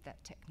believe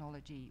that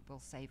technology will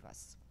save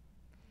us.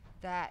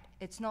 That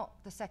it's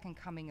not the second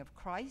coming of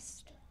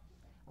Christ,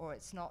 or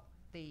it's not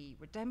the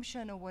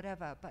redemption or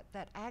whatever, but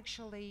that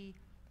actually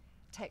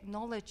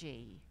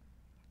technology,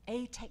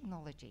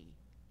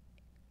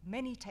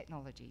 many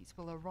technologies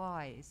will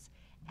arise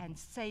and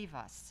save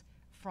us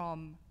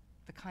from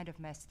the kind of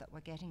mess that we're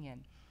getting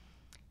in.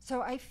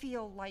 So I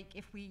feel like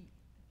if we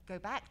go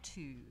back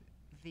to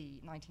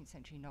the 19th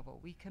century novel,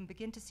 we can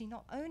begin to see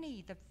not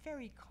only the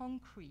very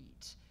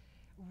concrete,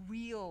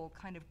 real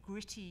kind of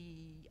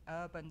gritty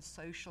urban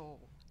social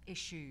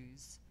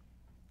issues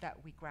that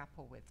we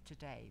grapple with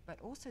today, but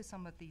also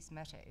some of these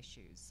meta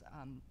issues.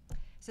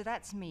 So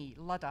that's me,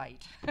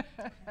 Luddite.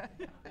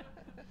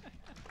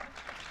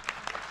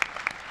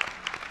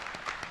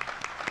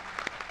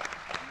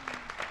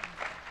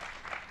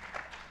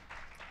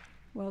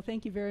 Well,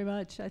 thank you very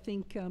much. I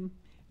think,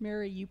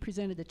 Mary, you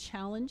presented a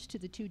challenge to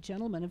the two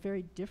gentlemen, a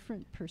very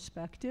different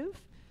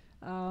perspective.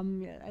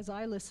 As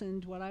I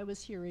listened, what I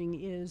was hearing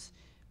is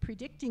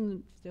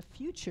predicting the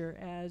future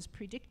as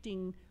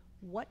predicting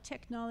what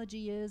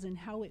technology is and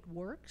how it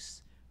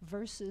works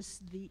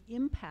versus the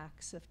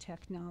impacts of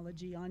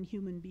technology on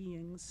human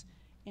beings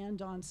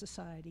and on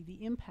society,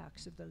 the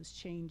impacts of those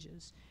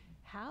changes.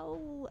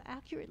 How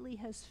accurately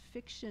has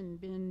fiction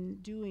been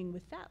doing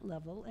with that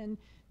level? And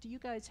do you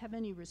guys have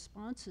any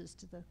responses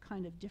to the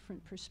kind of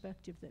different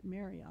perspective that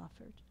Mary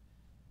offered?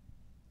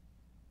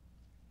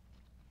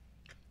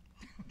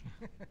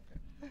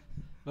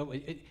 Well,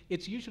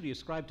 it's usually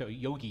ascribed to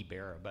Yogi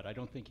Berra, but I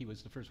don't think he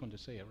was the first one to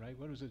say it, right?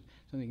 What was it?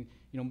 Something,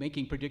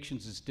 making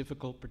predictions is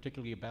difficult,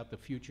 particularly about the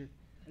future.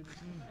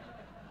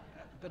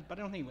 But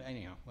I don't think,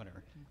 anyhow,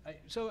 whatever.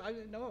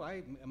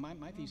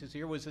 My thesis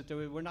here was that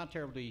we're not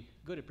terribly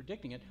good at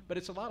predicting it, but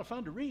it's a lot of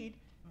fun to read,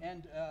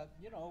 and,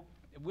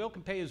 Will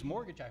can pay his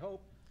mortgage, I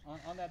hope,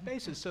 on that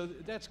basis, so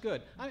that's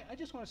good. I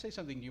just want to say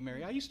something to you,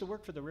 Mary. I used to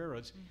work for the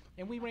railroads,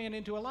 and we ran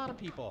into a lot of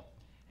people,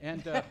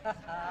 and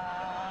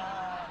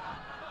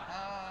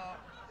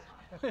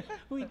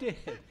we did,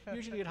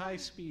 usually at high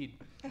speed.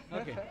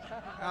 Okay.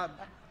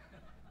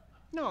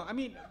 No, I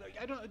mean,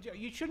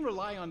 you shouldn't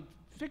rely on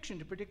fiction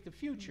to predict the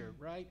future,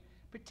 right?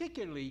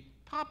 Particularly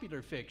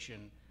popular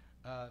fiction.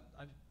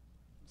 I've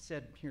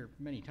said here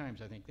many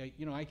times, I think, that,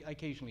 I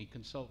occasionally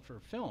consult for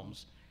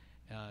films,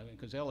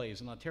 because LA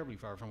is not terribly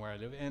far from where I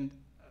live, and,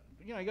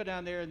 I go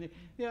down there and,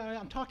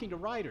 I'm talking to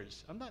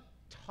writers. I'm not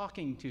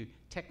talking to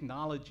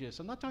technologists.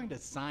 I'm not talking to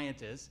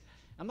scientists.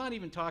 I'm not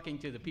even talking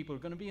to the people who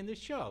are going to be in this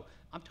show.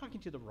 I'm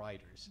talking to the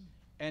writers.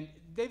 And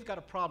they've got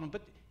a problem,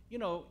 but,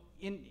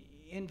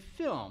 in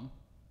film,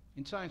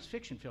 in science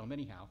fiction film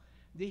anyhow,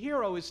 the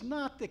hero is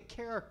not the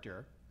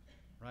character,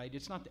 right?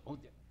 It's not,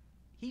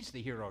 he's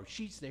the hero,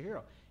 she's the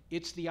hero.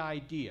 It's the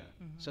idea.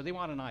 So they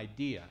want an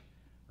idea,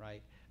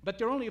 right? But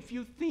there are only a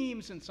few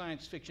themes in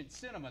science fiction,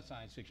 cinema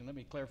science fiction. Let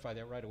me clarify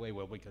that right away,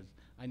 Will, because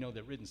I know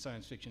that written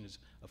science fiction is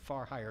a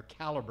far higher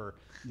caliber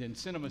than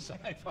cinema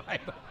sci-fi.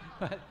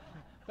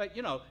 But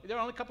there are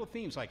only a couple of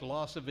themes, like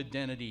loss of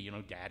identity,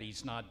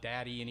 daddy's not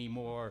daddy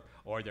anymore,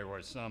 or there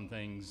were some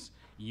things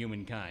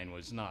humankind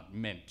was not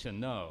meant to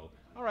know.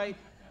 All right,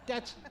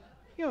 that's,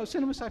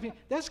 cinema sci-fi,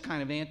 that's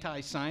kind of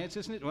anti-science,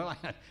 isn't it? Well,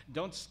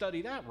 don't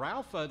study that,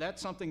 Ralph.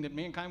 That's something that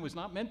mankind was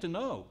not meant to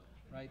know,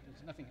 right?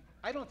 There's nothing,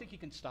 I don't think you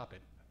can stop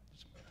it.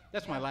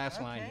 That's my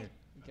last line here.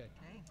 Okay.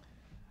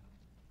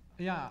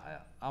 Yeah,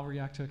 I'll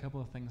react to a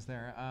couple of things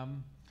there.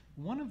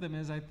 One of them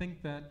is I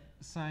think that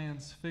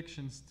science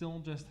fiction still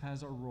just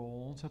has a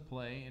role to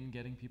play in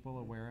getting people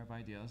aware of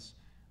ideas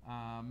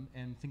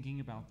and thinking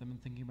about them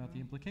and thinking about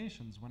the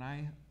implications. When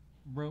I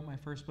wrote my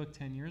first book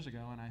 10 years ago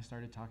and I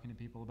started talking to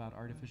people about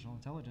artificial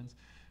intelligence,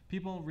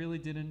 people really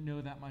didn't know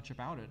that much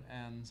about it.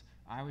 And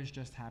I was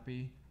just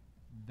happy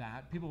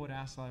that people would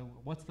ask, like,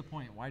 what's the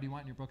point? Why do you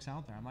want your books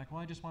out there? I'm like, well,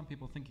 I just want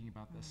people thinking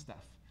about this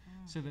stuff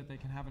so that they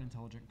can have an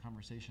intelligent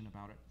conversation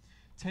about it.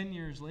 10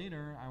 years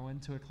later, I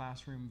went to a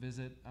classroom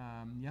visit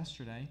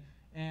yesterday,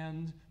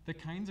 and the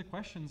kinds of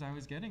questions I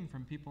was getting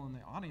from people in the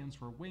audience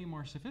were way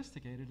more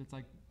sophisticated. It's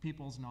like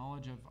people's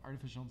knowledge of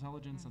artificial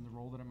intelligence and the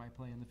role that it might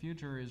play in the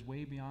future is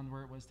way beyond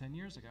where it was 10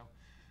 years ago.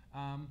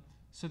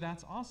 So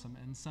that's awesome,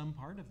 and some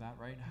part of that,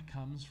 right,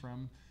 comes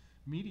from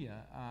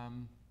media.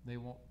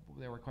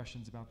 There were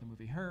questions about the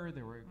movie Her,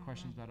 there were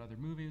questions about other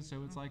movies,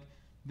 so it's like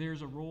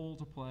there's a role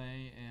to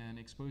play in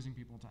exposing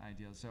people to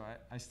ideas. So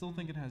I still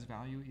think it has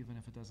value, even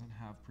if it doesn't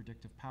have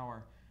predictive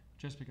power,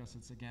 just because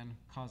it's, again,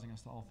 causing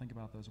us to all think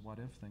about those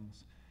what-if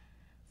things.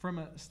 From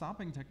a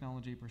stopping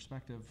technology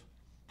perspective,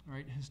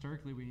 right,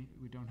 historically we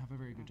don't have a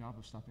very good job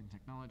of stopping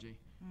technology.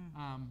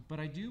 But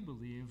I do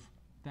believe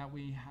that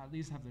we at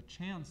least have the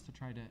chance to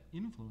try to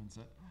influence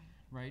it,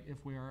 right?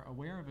 If we are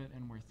aware of it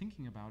and we're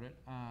thinking about it,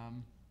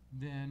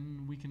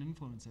 then we can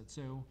influence it.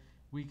 So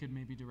we could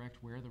maybe direct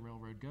where the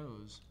railroad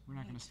goes. We're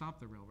not going to stop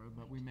the railroad,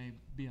 but we may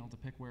be able to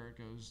pick where it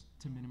goes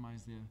to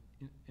minimize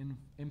the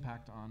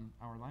impact on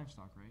our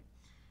livestock, right?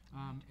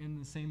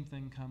 And the same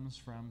thing comes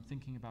from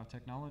thinking about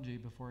technology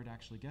before it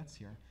actually gets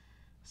here.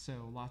 So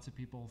lots of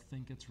people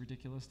think it's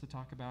ridiculous to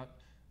talk about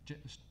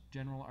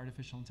general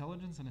artificial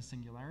intelligence and a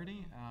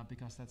singularity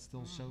because that's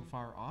still so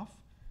far off.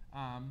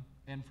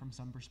 And from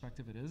some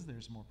perspective it is.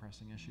 There's more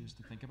pressing issues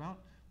to think about.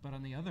 But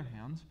on the other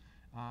hand,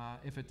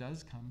 if it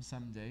does come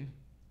someday,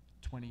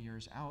 20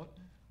 years out,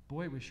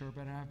 boy, we sure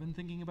better have been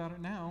thinking about it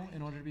now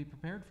in order to be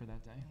prepared for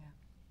that day.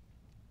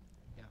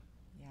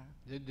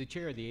 The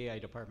chair of the AI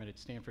department at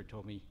Stanford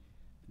told me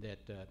that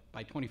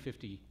by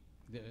 2050,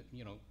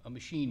 a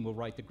machine will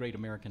write the great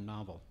American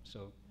novel.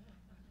 So.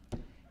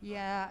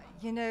 Yeah,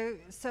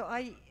 so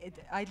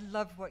I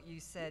love what you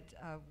said,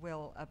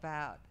 Will,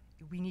 about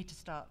we need to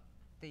start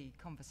the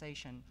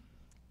conversation,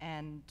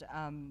 and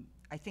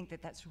I think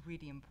that that's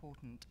really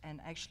important.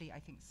 And actually, I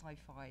think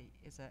sci-fi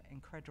is an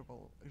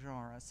incredible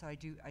genre. So I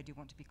do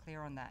want to be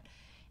clear on that,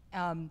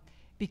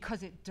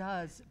 because it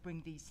does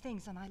bring these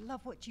things. And I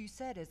love what you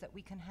said, is that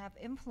we can have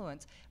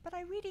influence. But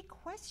I really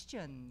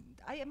question.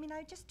 I mean,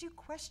 I just do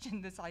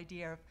question this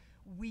idea of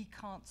we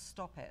can't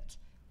stop it.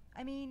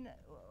 I mean,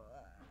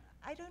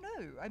 I don't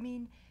know. I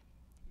mean,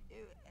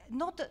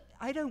 not that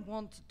I don't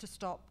want to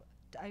stop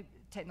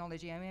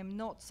technology. I mean, I'm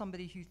not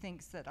somebody who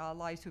thinks that our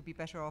lives would be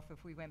better off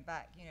if we went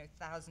back,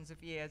 thousands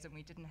of years and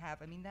we didn't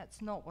have. I mean,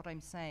 that's not what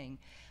I'm saying.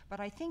 But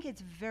I think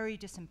it's very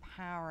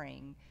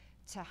disempowering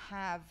to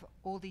have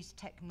all these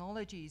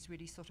technologies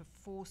really sort of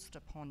forced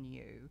upon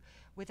you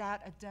without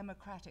a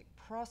democratic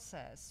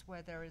process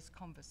where there is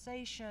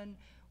conversation,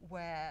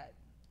 where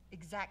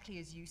exactly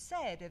as you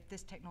said, if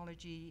this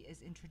technology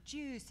is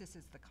introduced, this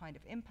is the kind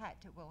of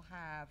impact it will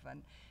have,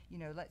 and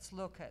let's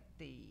look at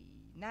the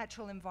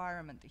natural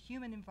environment, the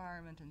human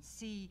environment, and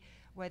see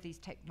where these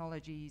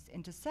technologies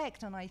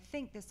intersect. And I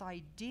think this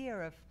idea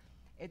of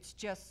it's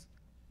just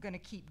going to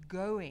keep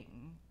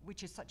going,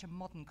 which is such a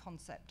modern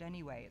concept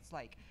anyway, it's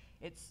like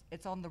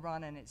it's on the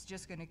run and it's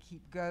just going to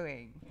keep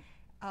going,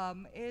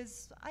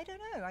 is, I don't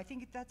know, I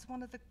think that's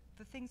one of the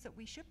things that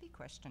we should be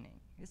questioning.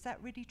 Is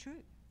that really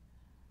true?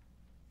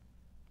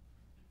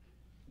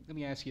 Let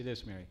me ask you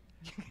this, Mary.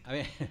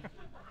 I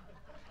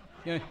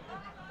mean,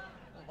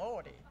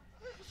 Lordy.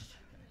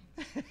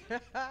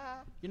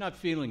 you're not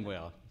feeling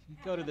well. You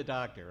go to the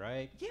doctor,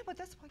 right? Yeah, but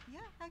that's what,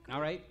 I agree.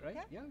 All right, right?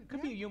 Yeah, Yeah, it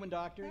could be a human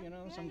doctor,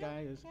 some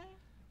guy is,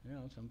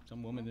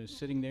 some woman is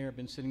sitting there,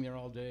 been sitting there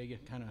all day,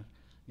 kind of,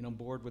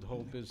 bored with the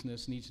whole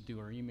business, needs to do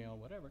her email,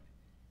 whatever.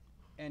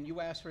 And you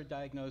ask for a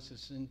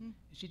diagnosis, and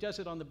she does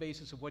it on the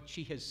basis of what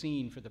she has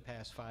seen for the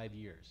past 5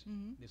 years,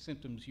 the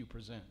symptoms you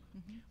present.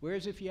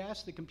 Whereas if you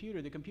ask the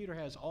computer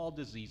has all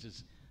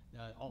diseases,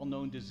 all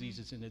known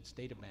diseases in its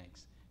data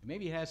banks. And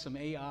maybe it has some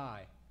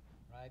AI,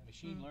 right,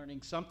 machine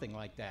learning, something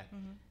like that.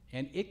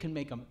 And it can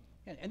make them,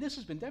 and this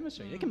has been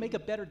demonstrated, it can make a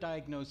better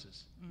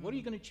diagnosis. What are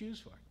you going to choose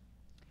for?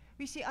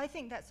 You see, I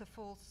think that's a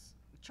false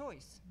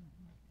choice.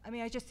 I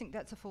mean, I just think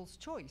that's a false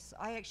choice.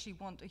 I actually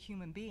want a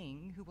human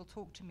being who will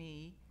talk to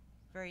me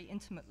very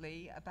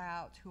intimately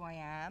about who I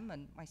am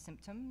and my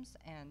symptoms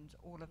and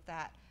all of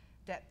that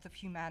depth of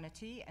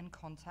humanity and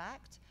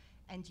contact.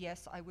 And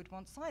yes, I would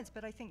want science,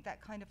 but I think that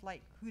kind of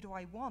like, who do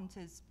I want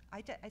is,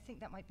 I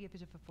think that might be a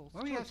bit of a false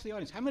Let me choice. ask the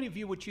audience, how many of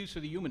you would choose for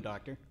the human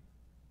doctor?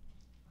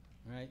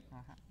 Right?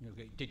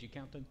 Okay. Did you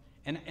count them?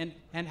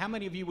 And how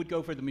many of you would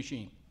go for the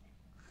machine?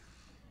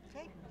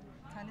 Okay,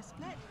 kind of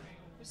split.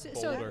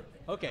 Boulder.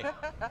 Okay.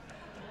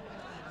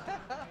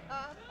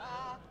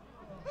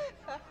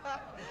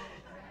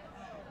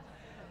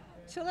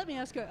 So let me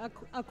ask a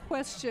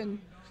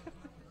question.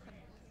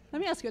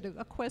 Let me ask you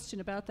a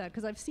question about that,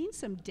 because I've seen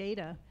some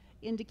data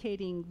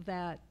indicating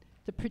that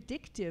the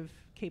predictive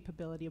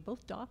capability of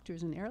both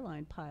doctors and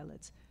airline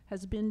pilots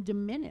has been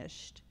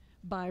diminished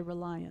by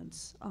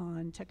reliance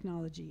on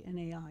technology and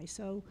AI.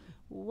 So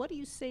what do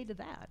you say to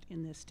that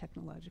in this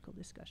technological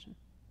discussion?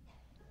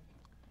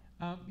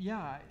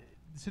 Yeah,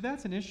 so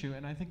that's an issue,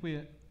 and I think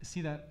we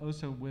see that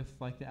also with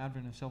like the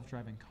advent of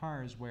self-driving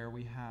cars, where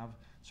we have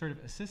sort of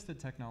assisted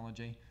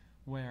technology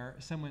where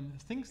someone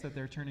thinks that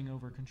they're turning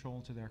over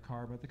control to their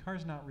car, but the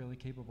car's not really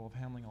capable of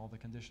handling all the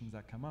conditions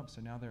that come up, so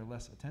now they're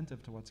less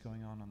attentive to what's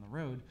going on the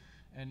road,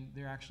 and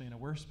they're actually in a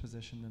worse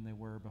position than they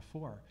were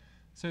before.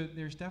 So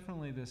there's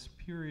definitely this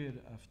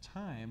period of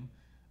time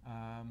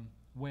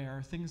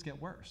where things get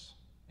worse.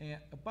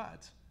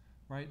 But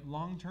right,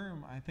 long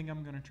term, I think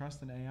I'm going to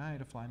trust an AI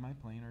to fly my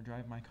plane or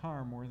drive my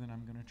car more than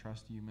I'm going to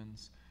trust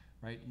humans.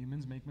 Right?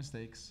 Humans make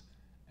mistakes,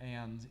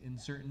 and in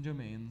certain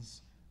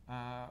domains,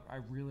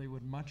 I really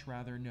would much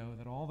rather know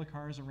that all the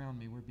cars around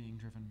me were being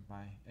driven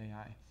by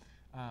AI.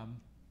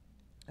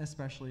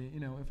 Especially,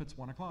 if it's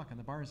 1 o'clock and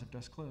the bars have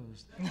just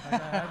closed.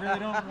 I really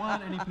don't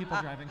want any people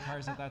driving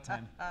cars at that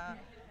time.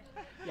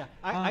 Yeah,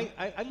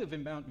 I live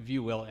in Mountain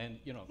View, and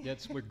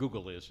that's where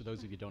Google is. For those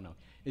of you who don't know,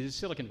 it is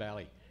Silicon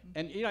Valley,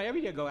 and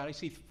every day I go out, I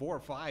see 4 or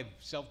 5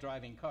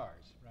 self-driving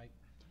cars. Right?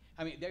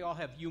 I mean, they all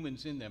have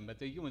humans in them, but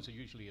the humans are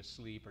usually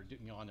asleep or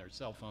on their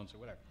cell phones or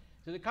whatever.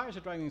 So the cars are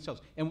driving themselves,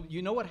 and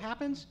you know what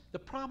happens? The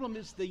problem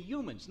is the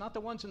humans, not the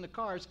ones in the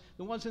cars,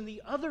 the ones in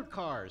the other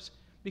cars,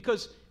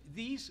 because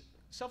these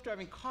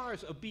self-driving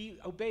cars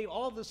obey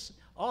all this.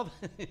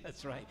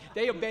 That's right.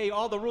 They obey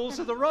all the rules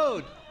of the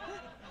road.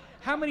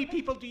 How many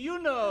people do you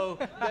know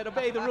that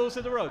obey the rules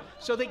of the road?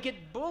 So they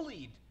get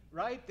bullied,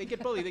 right? They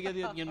get bullied. They get,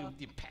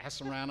 you pass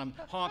around them,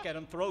 honk at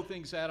them, throw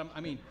things at them.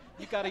 I mean,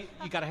 you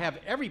gotta have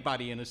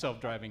everybody in a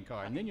self-driving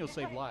car, and then you'll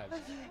save lives.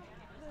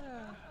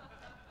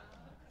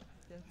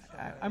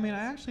 I mean,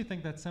 I actually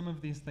think that some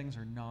of these things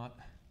are not.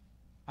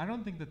 I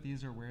don't think that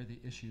these are where the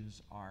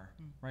issues are,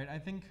 right? I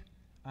think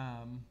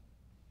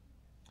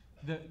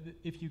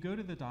if you go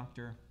to the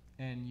doctor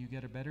and you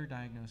get a better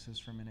diagnosis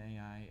from an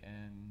AI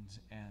and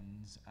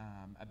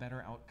a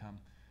better outcome,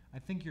 I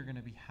think you're going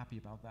to be happy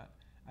about that.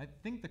 I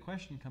think the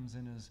question comes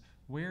in is,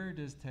 where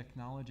does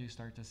technology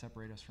start to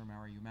separate us from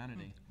our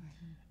humanity?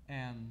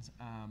 And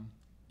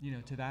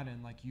to that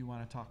end, like, you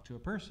want to talk to a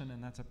person,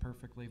 and that's a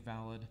perfectly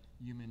valid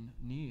human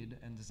need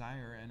and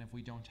desire. And if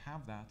we don't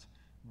have that,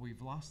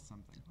 we've lost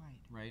something,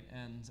 right?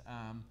 And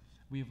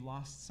we've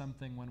lost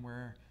something when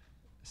we're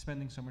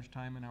spending so much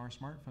time in our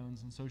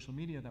smartphones and social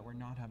media that we're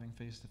not having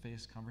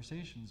face-to-face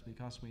conversations,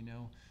 because we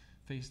know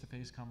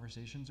face-to-face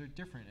conversations are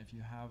different. If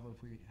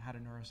we had a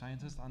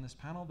neuroscientist on this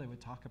panel, they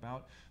would talk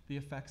about the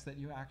effects that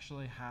you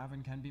actually have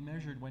and can be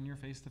measured when you're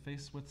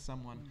face-to-face with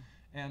someone.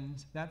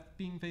 And that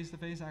being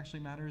face-to-face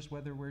actually matters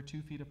whether we're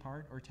 2 feet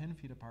apart or 10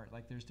 feet apart.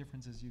 Like, there's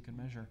differences you can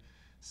measure.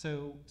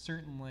 So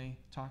certainly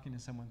talking to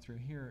someone through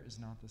here is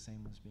not the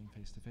same as being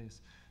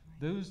face-to-face.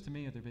 Those, to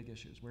me, are the big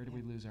issues. Where do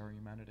we lose our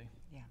humanity?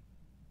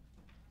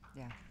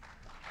 Yeah.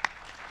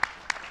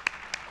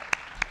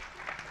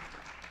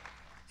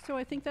 So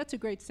I think that's a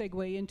great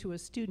segue into a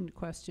student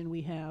question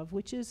we have,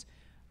 which is,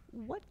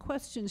 what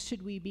questions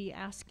should we be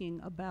asking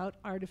about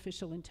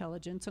artificial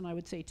intelligence, and I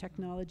would say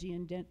technology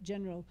in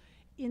general,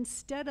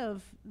 instead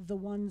of the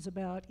ones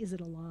about, is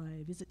it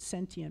alive, is it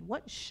sentient?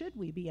 What should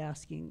we be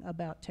asking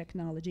about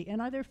technology?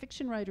 And are there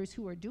fiction writers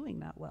who are doing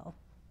that well?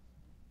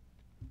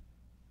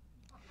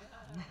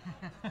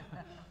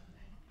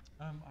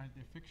 Are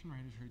there fiction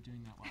writers who are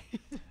doing that well?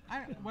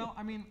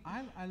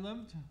 I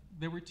loved,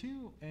 there were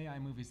two AI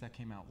movies that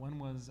came out. One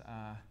was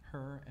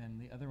Her,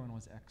 and the other one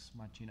was Ex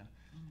Machina.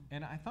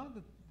 And I thought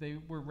that they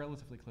were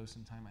relatively close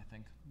in time, I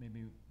think.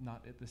 Maybe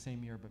not at the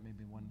same year, but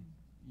maybe 1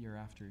 year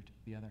after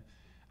the other.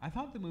 I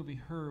thought the movie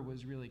Her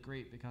was really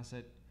great because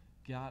it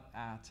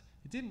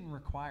didn't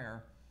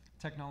require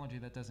technology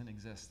that doesn't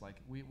exist.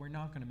 Like, we're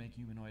not going to make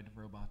humanoid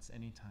robots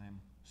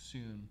anytime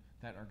soon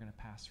that are going to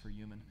pass for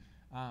human.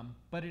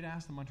 But it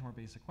asked a much more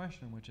basic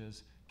question, which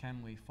is,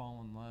 can we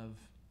fall in love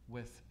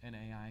with an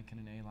AI? Can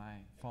an AI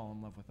fall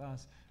in love with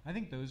us? I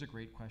think those are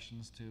great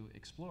questions to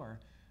explore.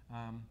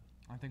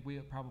 I think we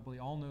probably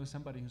all know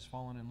somebody who's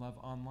fallen in love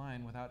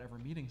online without ever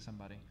meeting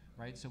somebody,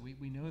 right? So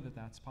we know that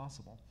that's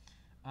possible.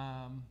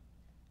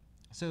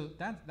 So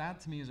that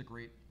to me is a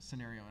great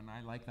scenario, and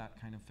I like that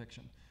kind of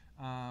fiction.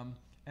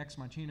 Ex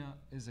Machina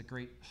is a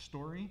great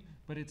story,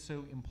 but it's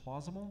so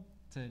implausible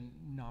to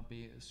not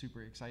be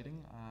super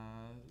exciting,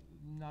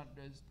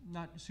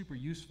 not super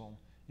useful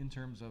in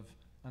terms of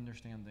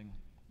understanding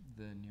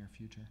the near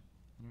future.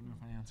 I don't know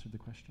if I answered the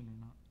question or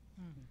not.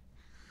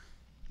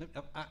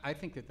 I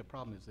think that the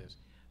problem is this,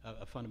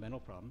 a fundamental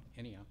problem,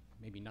 anyhow,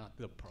 maybe not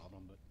the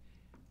problem, but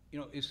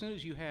as soon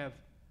as you have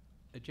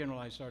a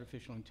generalized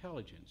artificial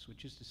intelligence,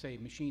 which is to say a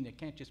machine that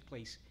can't just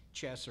play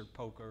chess or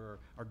poker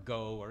or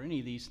Go or any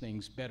of these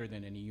things better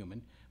than any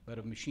human, but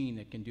a machine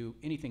that can do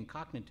anything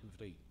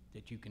cognitively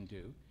that you can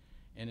do,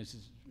 and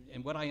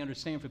what I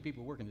understand for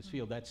people who work in this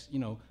field, that's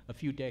a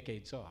few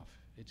decades off.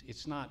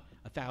 It's not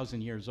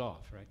 1,000 years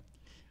off, right?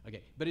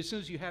 Okay, but as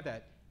soon as you have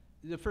that,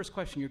 the first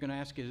question you're going to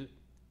ask is,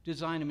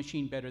 design a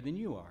machine better than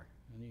you are,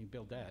 and then you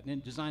build that. And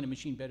then design a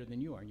machine better than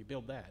you are, and you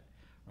build that,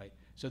 right?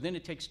 So then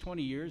it takes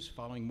 20 years,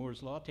 following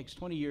Moore's law, it takes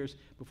 20 years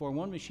before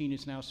one machine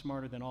is now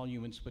smarter than all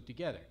humans put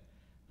together.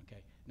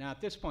 Okay. Now at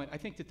this point, I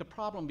think that the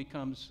problem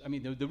becomes,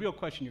 the real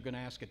question you're going to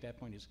ask at that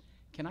point is,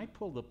 can I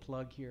pull the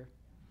plug here,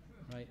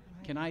 right?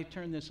 Can I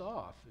turn this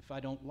off if I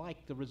don't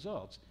like the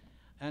results?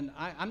 And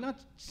I'm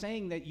not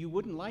saying that you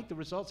wouldn't like the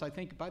results. I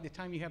think by the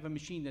time you have a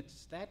machine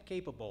that's that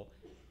capable,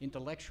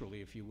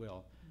 intellectually, if you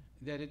will,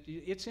 that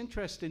its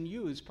interest in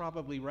you is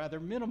probably rather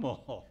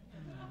minimal,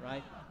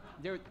 right?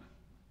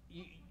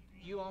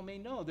 You all may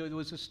know, there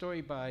was a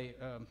story by,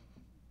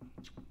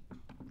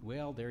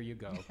 well, there you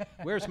go.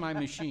 Where's my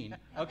machine?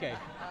 Okay.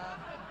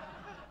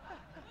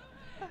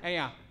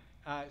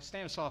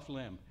 Stanislav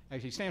Lem.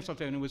 Actually, Stanislav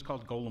Lem, it was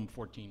called Golem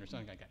 14 or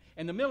something like that.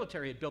 And the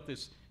military had built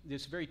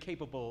this very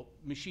capable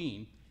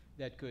machine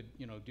that could,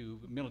 do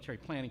military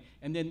planning.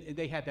 And then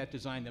they had that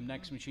design, the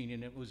next machine,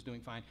 and it was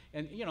doing fine.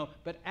 And,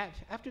 but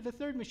after the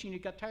third machine,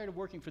 it got tired of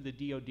working for the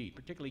DOD,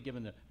 particularly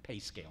given the pay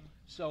scale.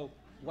 So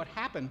what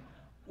happened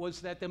was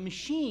that the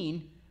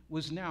machine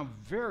was now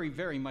very,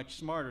 very much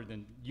smarter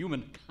than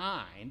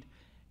humankind,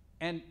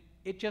 and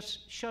it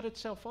just shut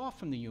itself off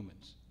from the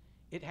humans.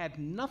 It had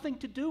nothing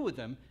to do with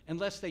them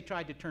unless they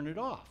tried to turn it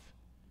off,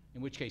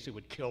 in which case it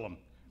would kill them,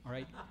 all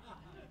right?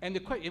 And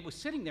it was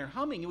sitting there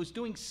humming, it was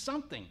doing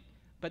something,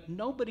 but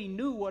nobody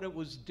knew what it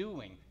was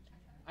doing.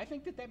 I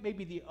think that may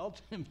be the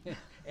ultimate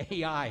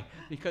AI,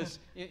 because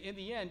in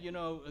the end,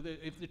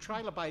 if the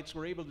trilobites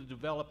were able to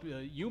develop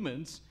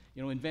humans,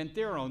 invent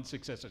their own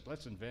successors,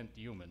 let's invent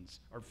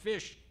humans, or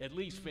fish, at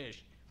least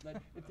fish.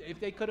 But if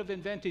they could have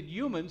invented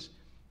humans,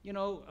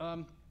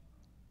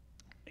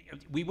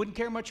 we wouldn't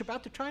care much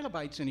about the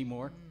trilobites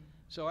anymore.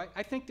 So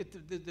I think that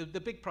the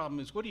big problem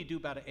is, what do you do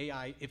about an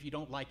AI if you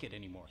don't like it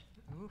anymore?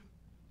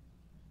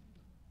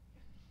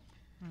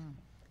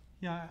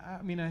 Yeah,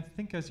 I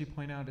think as you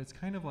point out, it's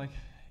kind of like,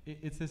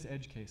 it's this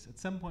edge case. At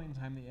some point in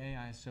time, the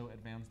AI is so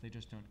advanced, they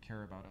just don't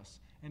care about us.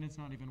 And it's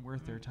not even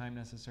worth their time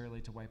necessarily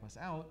to wipe us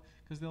out,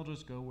 because they'll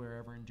just go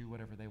wherever and do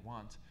whatever they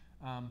want.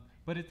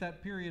 But it's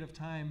that period of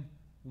time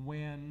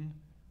when,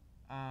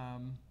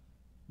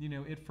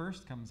 it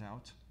first comes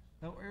out,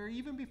 or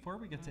even before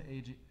we get to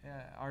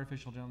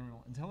artificial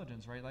general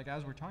intelligence, right? Like,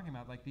 as we're talking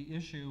about, like, the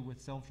issue with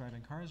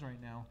self-driving cars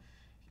right now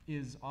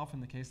is often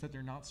the case that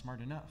they're not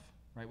smart enough,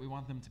 right? We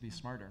want them to be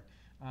smarter.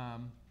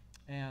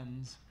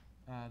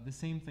 The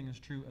same thing is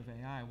true of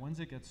AI. Once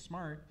it gets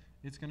smart,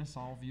 it's going to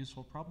solve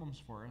useful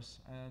problems for us.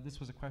 This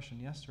was a question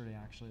yesterday,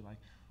 actually, like,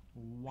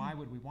 why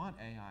would we want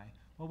AI?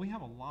 Well, we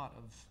have a lot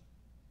of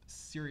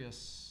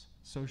serious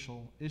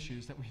social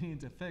issues that we need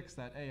to fix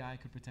that AI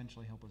could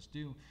potentially help us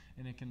do,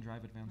 and it can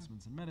drive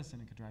advancements in medicine,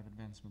 it could drive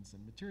advancements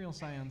in material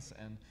science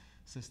and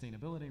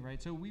sustainability,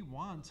 right? So we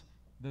want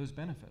those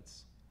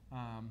benefits.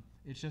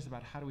 It's just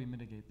about how do we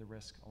mitigate the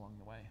risk along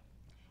the way.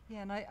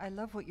 Yeah, and I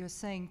love what you're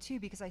saying too,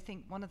 because I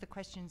think one of the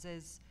questions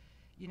is,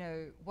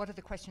 what are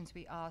the questions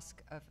we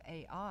ask of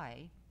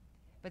AI?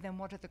 but then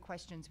what are the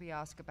questions we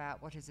ask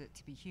about what is it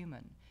to be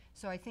human?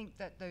 So I think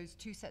that those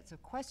two sets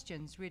of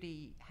questions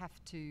really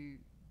have to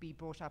be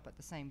brought up at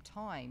the same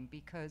time,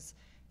 because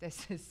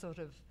there's this sort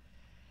of,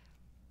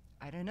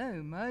 I don't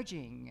know,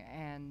 merging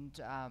and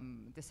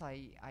this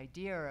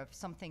idea of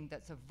something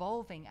that's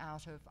evolving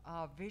out of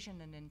our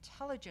vision and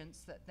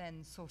intelligence that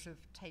then sort of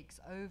takes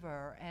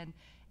over, and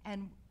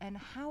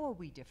how are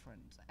we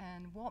different,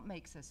 and what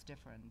makes us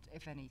different,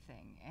 if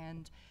anything.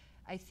 And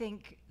I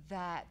think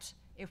that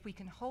if we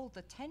can hold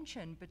the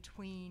tension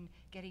between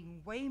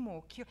getting way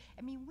more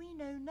I mean, we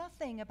know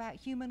nothing about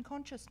human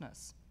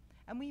consciousness.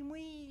 I mean,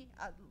 we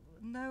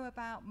know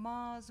about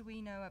Mars,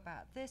 we know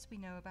about this, we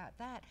know about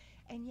that,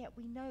 and yet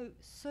we know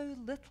so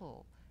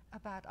little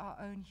about our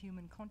own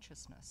human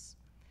consciousness.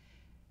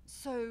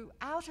 So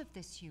out of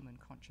this human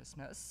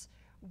consciousness,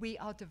 we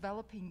are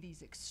developing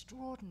these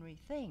extraordinary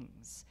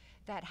things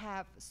that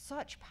have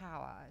such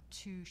power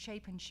to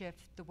shape and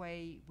shift the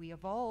way we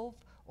evolve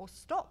or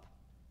stop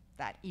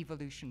that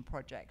evolution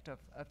project of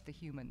the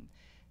human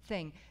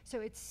thing.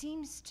 So it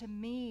seems to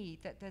me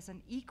that there's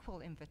an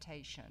equal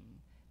invitation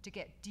to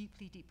get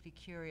deeply, deeply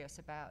curious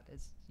about,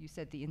 as you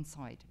said, the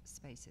inside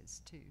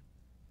spaces too.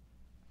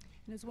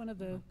 And as one of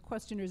the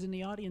questioners in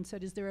the audience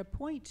said, is there a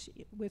point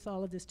with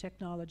all of this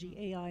technology,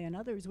 AI and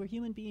others, where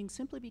human beings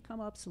simply become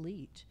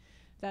obsolete?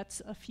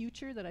 That's a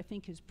future that I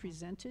think is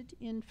presented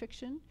in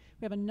fiction.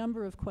 We have a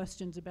number of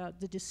questions about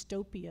the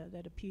dystopia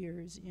that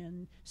appears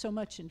in so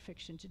much in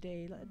fiction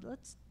today.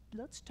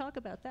 Let's talk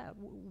about that.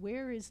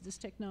 Where is this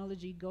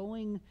technology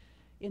going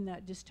in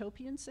that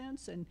dystopian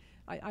sense? And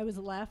I was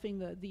laughing,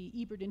 the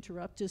Ebert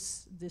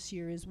Interruptus this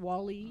year is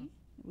WALL-E,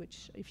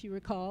 which, if you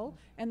recall,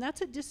 and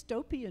that's a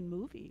dystopian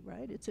movie,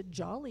 right? It's a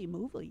jolly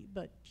movie,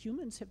 but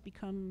humans have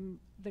become,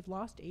 they've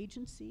lost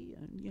agency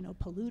and, you know,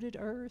 polluted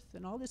Earth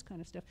and all this kind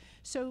of stuff.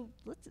 So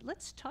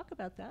let's talk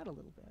about that a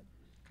little bit.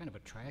 Kind of a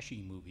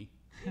trashy movie.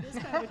 It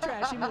is kind of a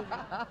trashy movie.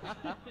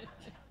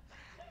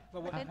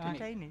 Well, what,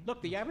 entertaining.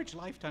 Look, the average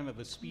lifetime of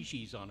a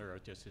species on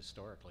Earth, just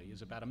historically,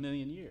 is about 1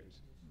 million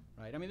years,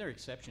 right? I mean, there are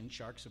exceptions.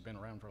 Sharks have been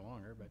around for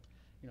longer, but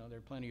you know, there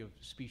are plenty of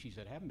species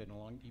that haven't been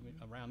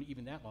around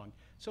even that long.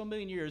 So 1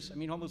 million years, I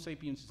mean, Homo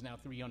sapiens is now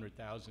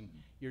 300,000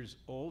 years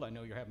old. I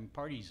know you're having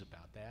parties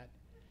about that.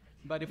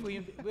 But if we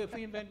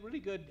invent really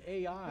good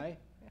AI,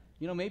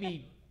 you know,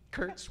 maybe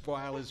Kurt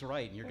Swile is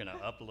right, and you're going to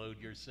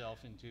upload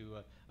yourself into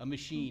a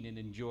machine and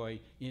enjoy,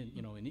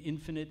 an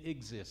infinite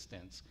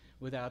existence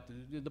without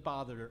the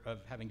bother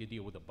of having to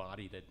deal with a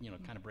body that, you know,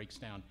 kind of breaks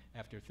down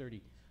after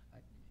 30.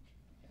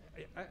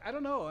 I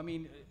don't know. I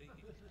mean,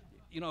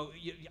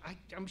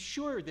 I'm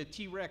sure that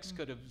T-Rex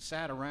could have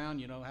sat around,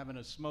 you know, having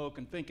a smoke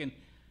and thinking,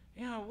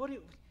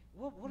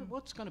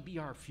 what's going to be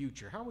our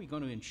future? How are we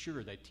going to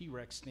ensure that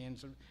T-Rex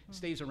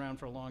stays around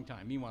for a long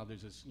time? Meanwhile,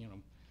 there's this,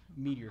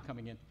 meteor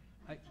coming in.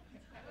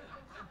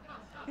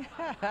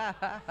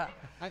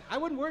 I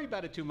wouldn't worry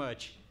about it too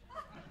much.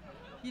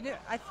 You know,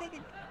 I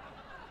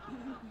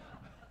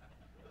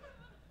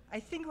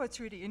think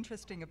what's really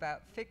interesting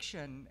about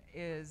fiction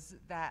is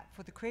that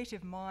for the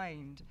creative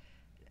mind,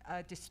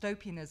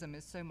 dystopianism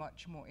is so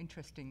much more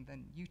interesting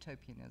than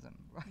utopianism,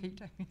 right?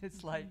 I mean,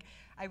 it's like,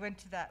 I went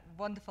to that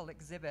wonderful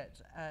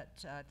exhibit at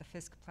the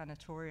Fisk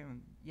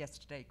Planetarium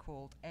yesterday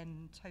called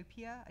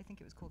Entopia. I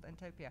think it was called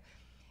Entopia.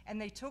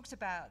 And they talked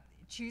about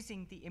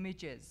choosing the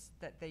images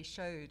that they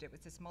showed. It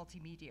was this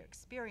multimedia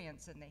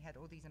experience, and they had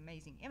all these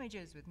amazing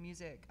images with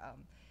music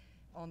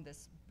on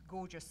this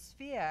gorgeous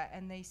sphere.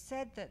 And they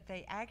said that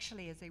they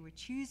actually, as they were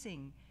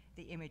choosing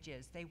the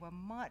images, they were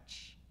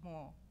much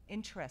more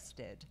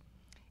interested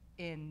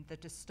in the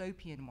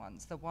dystopian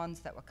ones, the ones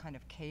that were kind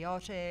of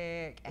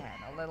chaotic and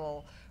a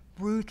little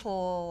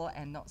brutal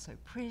and not so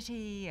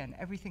pretty and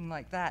everything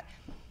like that.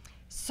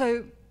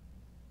 So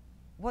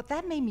what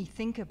that made me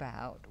think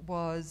about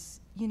was,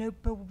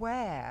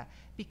 beware,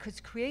 because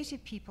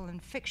creative people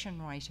and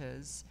fiction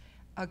writers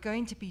are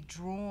going to be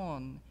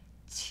drawn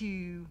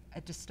to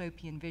a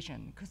dystopian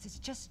vision because it's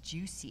just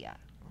juicier,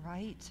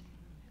 right?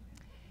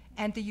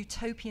 And the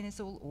utopian is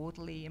all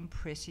orderly and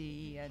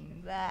pretty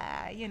and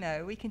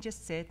we can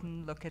just sit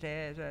and look at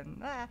it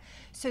and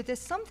So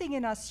there's something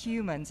in us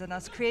humans and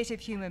us creative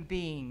human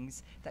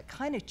beings that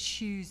kind of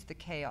choose the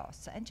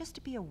chaos, and just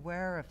to be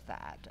aware of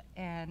that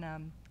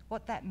and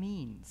what that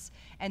means.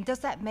 And does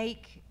that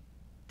make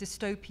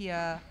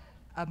dystopia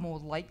a more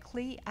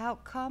likely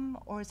outcome,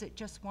 or is it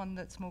just one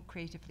that's more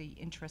creatively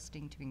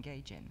interesting to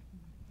engage in?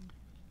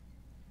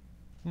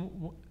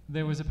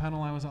 There was a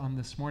panel I was on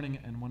this morning,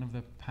 and one of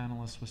the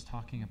panelists was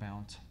talking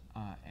about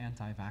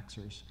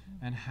anti-vaxxers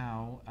and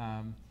how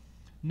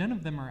none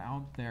of them are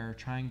out there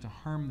trying to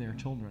harm their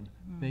children.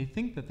 They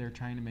think that they're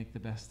trying to make the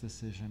best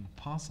decision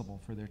possible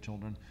for their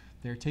children.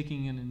 They're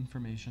taking in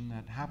information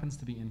that happens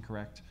to be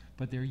incorrect,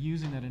 but they're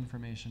using that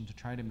information to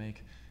try to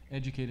make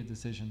educated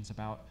decisions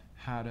about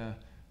how to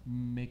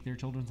make their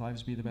children's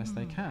lives be the best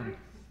they can.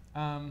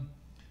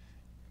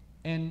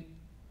 And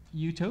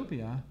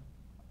utopia,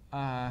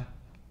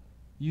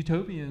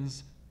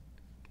 utopias,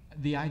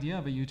 the idea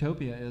of a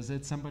utopia is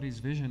it's somebody's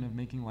vision of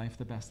making life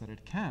the best that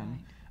it can.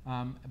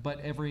 But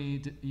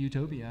every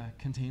utopia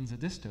contains a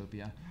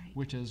dystopia,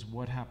 which is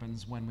what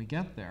happens when we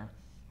get there.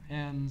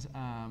 And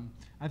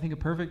I think a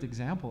perfect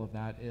example of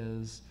that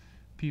is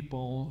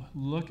people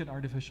look at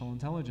artificial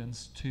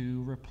intelligence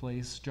to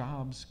replace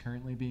jobs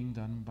currently being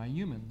done by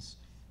humans.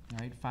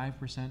 Right?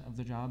 5% of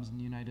the jobs in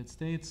the United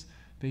States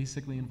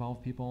basically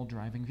involve people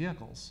driving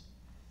vehicles.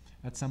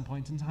 At some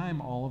point in time,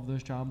 all of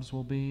those jobs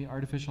will be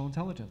artificial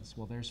intelligence.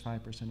 Well, there's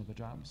 5% of the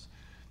jobs.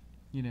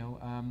 You know,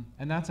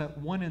 and that's at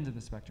one end of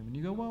the spectrum. And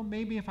you go, well,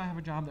 maybe if I have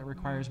a job that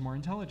requires more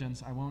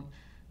intelligence,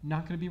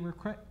 not going to be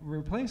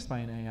replaced by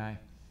an AI.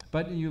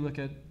 But you look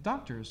at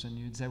doctors, and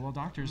you'd say, well,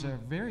 doctors are a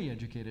very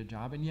educated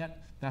job, and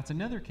yet that's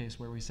another case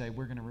where we say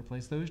we're going to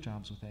replace those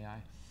jobs with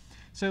AI.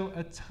 So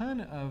a ton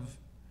of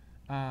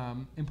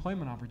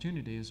employment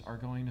opportunities are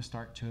going to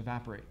start to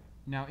evaporate.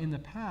 Now, in the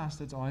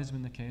past, it's always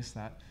been the case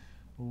that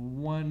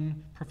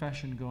one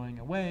profession going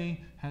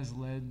away has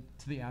led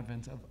to the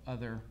advent of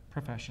other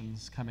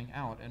professions coming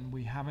out. And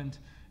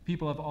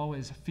people have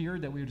always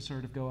feared that we would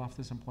sort of go off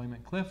this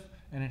employment cliff,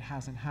 and it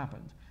hasn't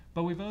happened.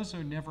 But we've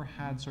also never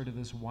had sort of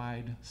this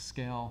wide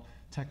scale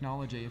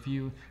technology. If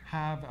you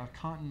have a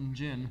cotton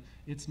gin,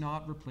 it's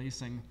not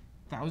replacing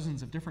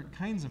thousands of different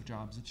kinds of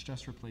jobs, it's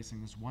just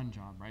replacing this one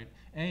job, right?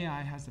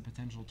 AI has the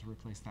potential to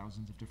replace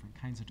thousands of different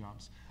kinds of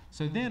jobs.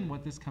 So then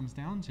what this comes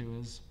down to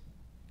is,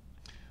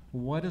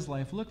 what does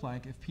life look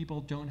like if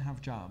people don't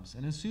have jobs?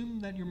 And assume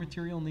that your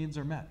material needs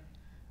are met.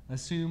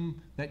 Assume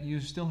that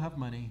you still have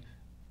money.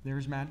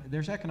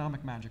 There's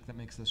economic magic that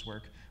makes this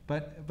work.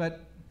 But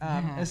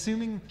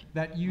assuming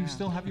that you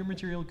still have your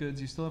material goods,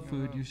 you still have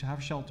food, you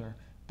have shelter,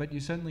 but you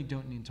suddenly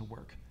don't need to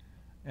work.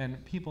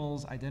 And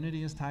people's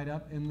identity is tied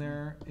up in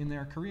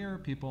their career,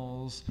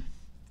 people's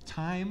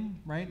time,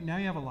 right? Now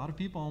you have a lot of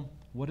people,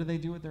 what do they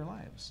do with their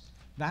lives?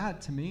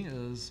 That, to me,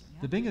 is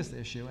the biggest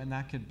issue, and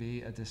that could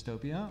be a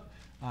dystopia.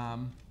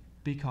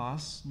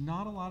 Because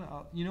not a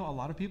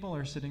lot of people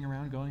are sitting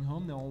around going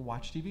home, they'll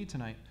watch TV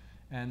tonight,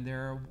 and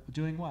they're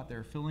doing what?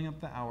 They're filling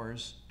up the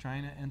hours,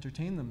 trying to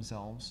entertain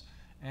themselves,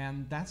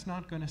 and that's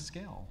not going to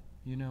scale.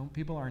 You know,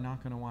 people are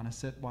not going to want to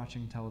sit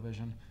watching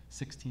television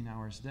 16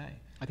 hours a day.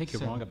 I think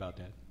you're wrong about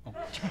that. Oh.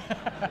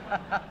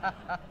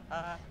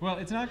 Well,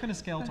 it's not going to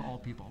scale to all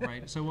people,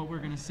 right? So what we're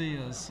going to see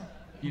is,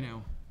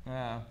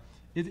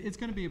 it's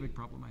going to be a big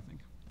problem, I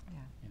think.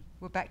 Yeah.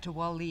 We're back to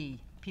Wall-E.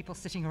 People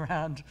sitting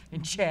around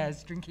in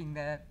chairs drinking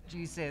their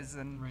juices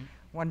and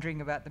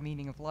wondering about the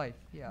meaning of life.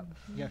 Yeah.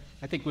 Yeah,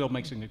 I think Will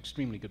makes an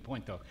extremely good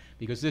point, though,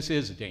 because this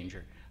is a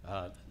danger.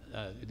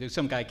 There's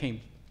some guy came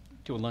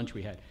to a lunch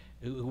we had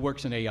who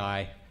works in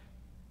AI,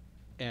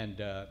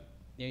 and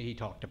he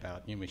talked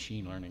about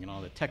machine learning and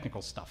all the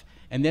technical stuff.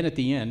 And then at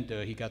the end,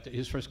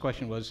 his first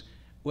question was,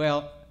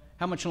 well,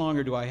 how much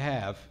longer do I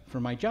have for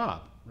my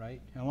job,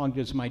 right? How long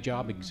does my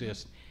job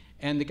exist?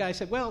 And the guy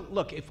said, well,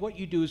 look, if what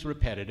you do is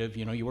repetitive,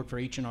 you work for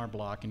H&R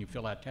Block and you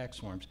fill out tax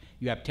forms,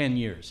 you have 10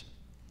 years.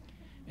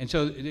 And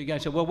so the guy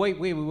said, well, wait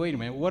a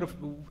minute. What if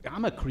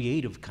I'm a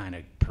creative kind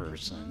of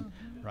person,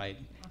 right?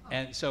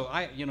 And so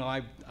I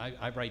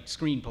write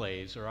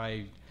screenplays, or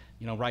I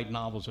write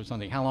novels or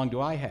something. How long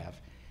do I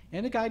have?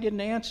 And the guy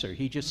didn't answer.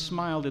 He just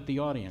smiled at the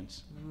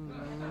audience.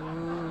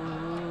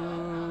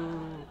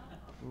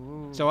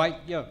 So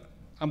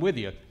I'm with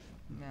you.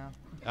 Yeah.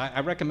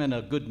 I recommend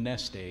a good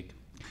nest egg.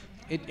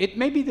 It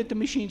may be that the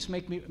machines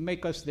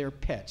make us their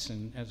pets,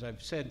 and as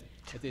I've said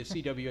at the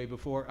CWA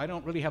before, I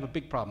don't really have a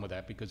big problem with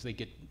that because they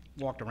get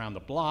walked around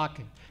the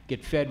block,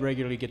 get fed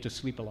regularly, get to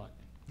sleep a lot.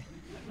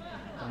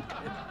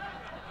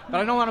 But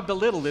I don't want to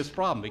belittle this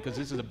problem because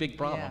this is a big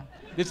problem. Yeah.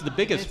 This is the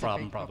biggest It is a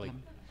problem, big probably,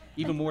 problem.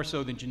 even more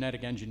so than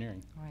genetic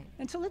engineering. Right.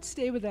 And so let's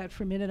stay with that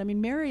for a minute. I mean,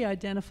 Mary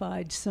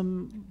identified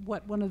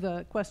what one of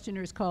the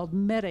questioners called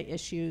meta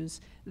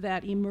issues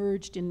that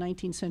emerged in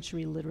 19th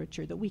century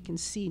literature that we can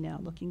see now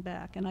looking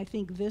back. And I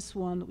think this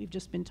one that we've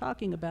just been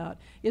talking about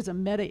is a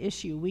meta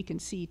issue we can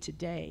see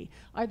today.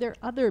 Are there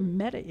other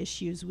meta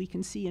issues we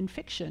can see in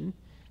fiction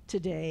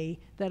today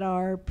that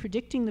are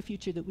predicting the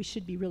future that we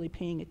should be really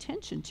paying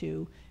attention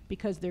to,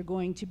 because they're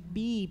going to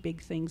be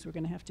big things we're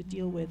going to have to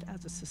deal with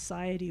as a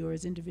society or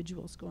as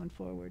individuals going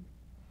forward?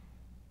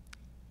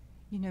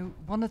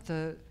 One of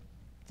the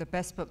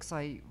best books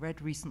I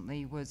read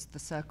recently was The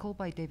Circle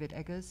by David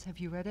Eggers. Have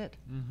you read it?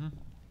 Mm-hmm.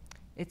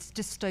 It's a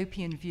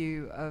dystopian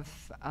view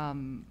of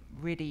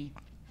really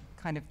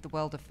kind of the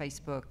world of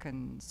Facebook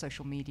and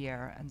social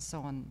media and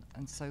so on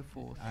and so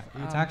forth.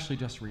 It's actually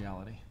just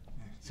reality.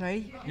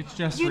 Sorry? It's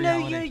just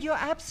reality. You're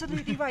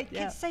absolutely right.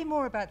 Yeah. Say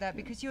more about that,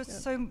 because you're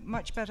so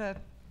much better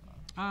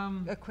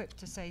equipped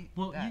to say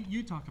Well, that.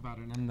 you talk about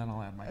it, and then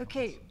I'll add my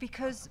Okay, comments.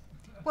 because,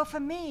 well, for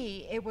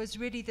me, it was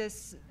really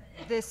this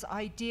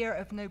idea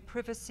of no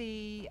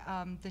privacy,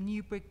 the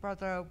new Big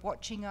Brother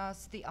watching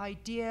us, the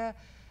idea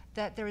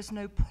that there is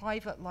no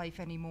private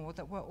life anymore,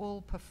 that we're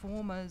all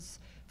performers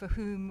for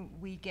whom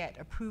we get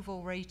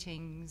approval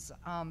ratings.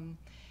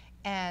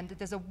 And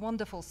there's a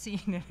wonderful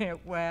scene in it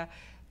where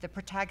the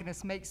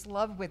protagonist makes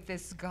love with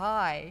this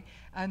guy,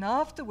 and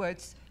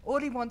afterwards, all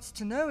he wants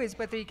to know is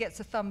whether he gets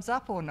a thumbs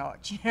up or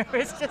not. You know,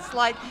 it's just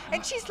like,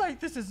 and she's like,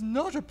 this is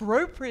not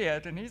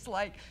appropriate, and he's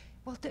like,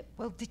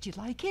 well, did you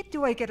like it?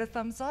 Do I get a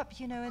thumbs up?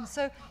 You know, and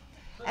so,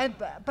 and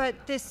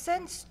but this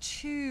sense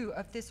too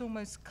of this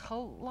almost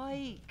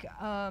cult-like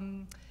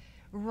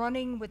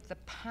running with the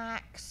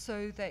pack,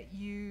 so that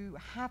you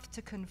have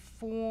to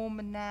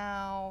conform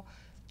now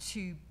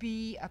to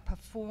be a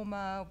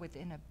performer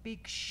within a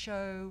big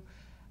show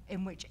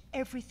in which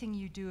everything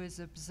you do is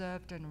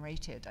observed and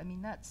rated. I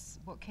mean, that's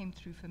what came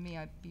through for me.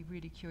 I'd be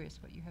really curious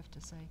what you have to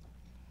say.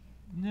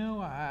 No,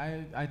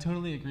 I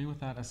totally agree with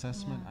that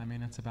assessment. Yeah. I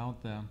mean, it's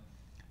about the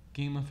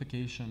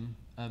gamification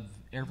of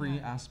every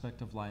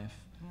aspect of life,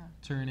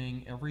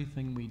 turning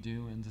everything we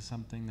do into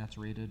something that's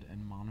rated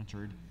and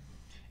monitored.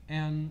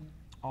 And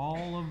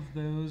all of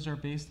those are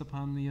based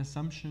upon the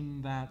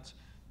assumption that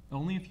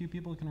only a few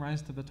people can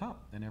rise to the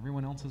top and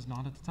everyone else is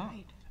not at the top.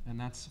 Right. And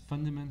that's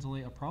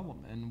fundamentally a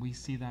problem. And we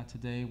see that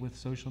today with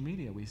social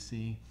media. We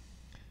see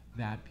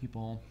that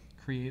people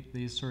create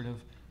these sort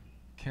of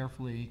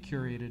carefully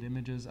curated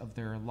images of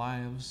their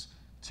lives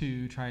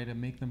to try to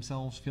make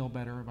themselves feel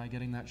better by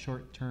getting that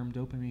short-term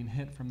dopamine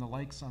hit from the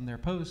likes on their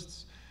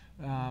posts.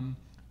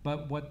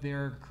 But what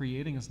they're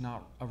creating is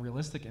not a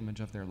realistic image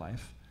of their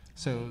life.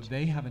 So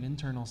they have an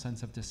internal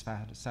sense of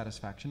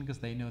dissatisfaction because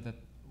they know that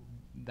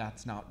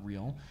that's not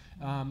real.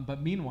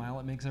 But meanwhile,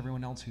 it makes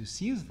everyone else who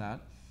sees that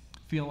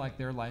feel like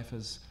their life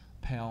is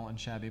pale and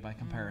shabby by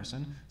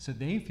comparison. So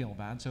they feel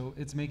bad. So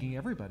it's making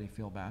everybody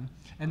feel bad.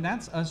 And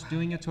that's us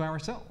doing it to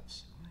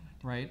ourselves,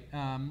 right?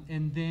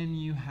 And then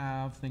you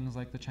have things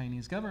like the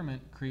Chinese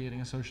government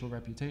creating a social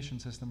reputation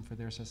system for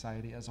their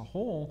society as a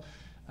whole.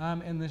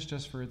 And this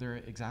just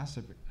further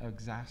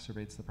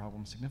exacerbates the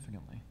problem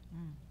significantly.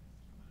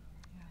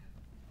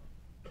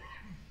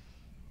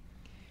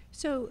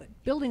 So,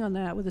 building on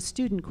that with a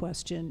student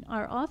question,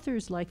 are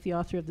authors like the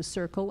author of The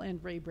Circle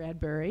and Ray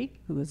Bradbury,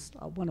 who was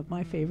one of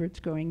my favorites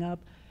growing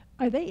up,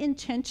 are they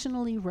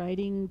intentionally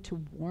writing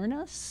to warn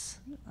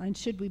us? And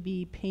should we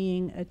be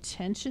paying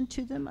attention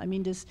to them? I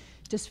mean, does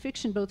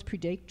fiction both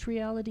predict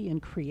reality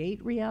and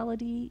create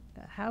reality?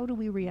 How do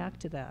we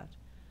react to that?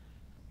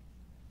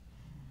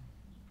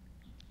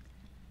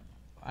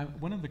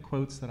 One of the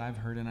quotes that I've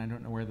heard, and I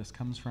don't know where this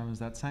comes from, is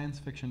that science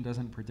fiction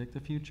doesn't predict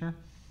the future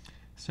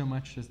so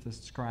much as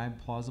describe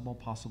plausible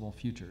possible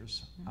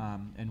futures,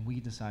 and we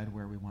decide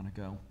where we want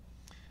to go.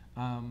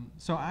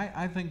 So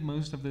I think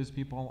most of those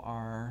people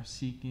are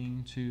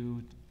seeking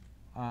to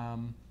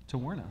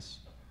warn us,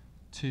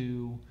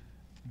 to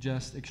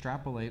just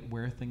extrapolate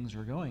where things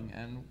are going.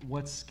 And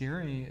what's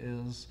scary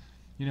is,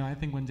 you know, I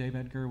think when Dave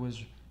Edgar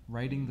was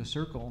writing The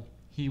Circle,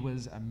 he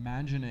was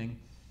imagining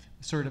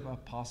sort of a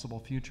possible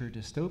future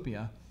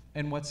dystopia.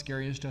 And what's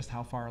scary is just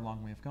how far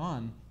along we've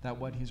gone, that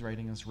what he's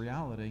writing is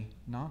reality,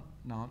 not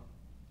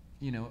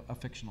you know, a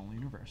fictional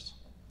universe.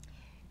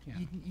 Yeah.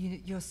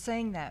 You're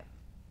saying that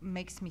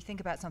makes me think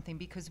about something,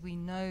 because we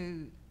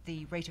know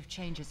the rate of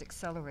change is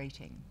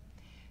accelerating.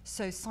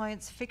 So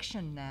science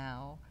fiction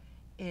now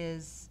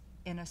is,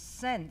 in a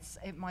sense,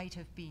 it might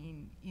have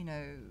been, you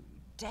know,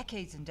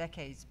 decades and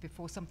decades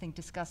before something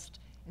discussed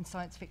in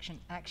science fiction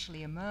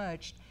actually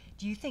emerged.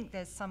 Do you think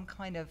there's some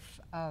kind of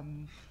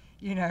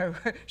you know,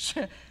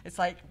 it's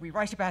like we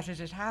write about it,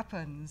 it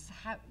happens,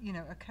 you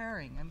know,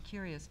 occurring? I'm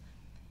curious.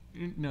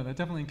 No, that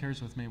definitely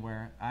occurs with me,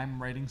 where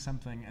I'm writing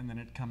something and then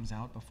it comes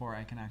out before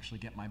I can actually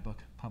get my book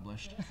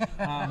published. So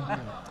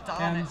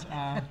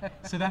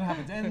that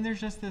happens. And there's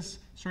just this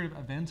sort of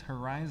event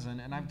horizon,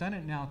 and I've done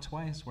it now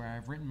twice where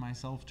I've written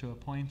myself to a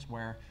point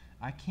where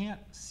I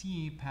can't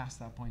see past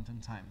that point in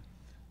time.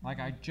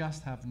 Like, I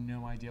just have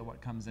no idea what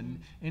comes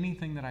in.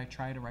 Anything that I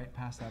try to write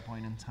past that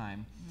point in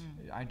time,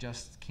 I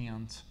just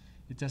can't.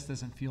 It just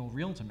doesn't feel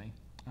real to me.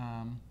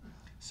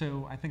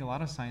 So I think a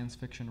lot of science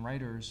fiction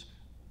writers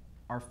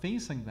are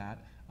facing that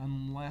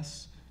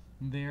unless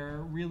they're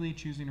really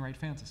choosing to write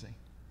fantasy,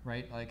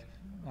 right? Like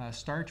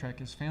Star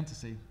Trek is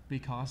fantasy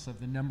because of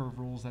the number of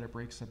rules that it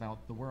breaks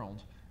about the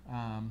world.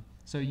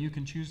 So you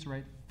can choose to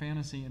write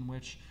fantasy in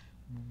which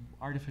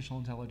artificial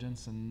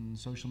intelligence and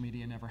social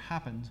media never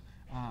happened,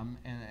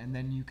 and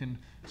then you can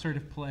sort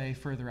of play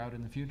further out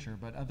in the future,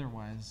 but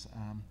otherwise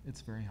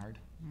it's very hard.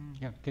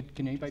 Yeah,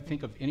 can anybody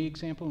think of any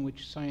example in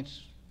which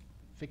science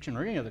fiction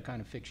or any other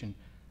kind of fiction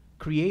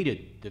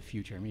created the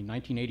future? I mean,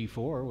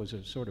 1984 was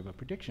a sort of a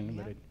prediction,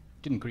 but it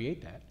didn't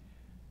create that.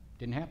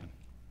 Didn't happen.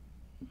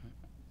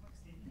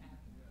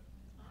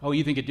 Oh,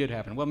 you think it did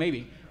happen? Well,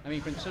 maybe. I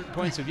mean, from certain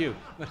points of view.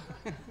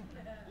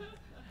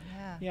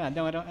 Yeah,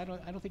 no, I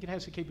don't think it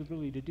has the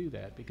capability to do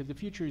that, because the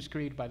future is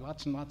created by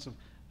lots and lots of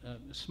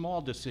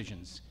small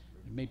decisions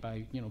made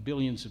by, you know,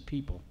 billions of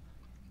people,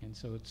 and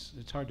so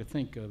it's hard to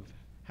think of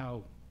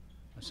how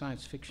a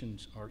science fiction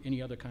or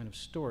any other kind of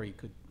story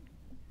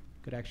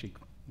could actually,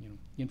 you know,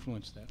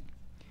 influence that.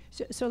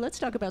 So let's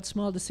talk about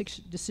small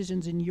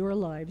decisions in your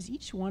lives.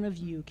 Each one of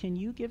you, can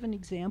you give an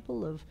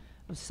example of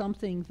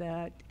something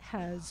that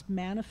has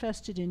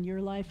manifested in your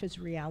life as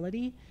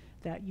reality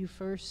that you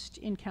first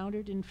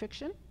encountered in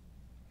fiction?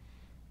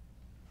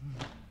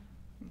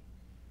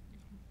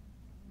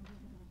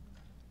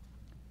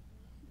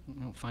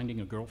 Well,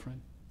 finding a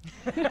girlfriend.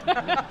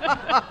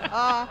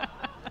 I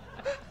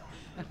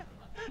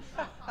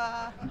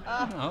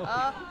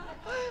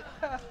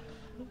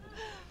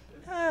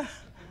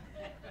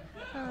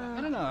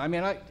don't know. I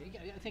mean, I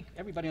think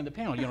everybody on the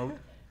panel,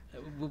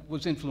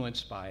 was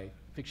influenced by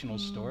fictional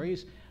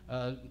stories.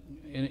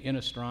 In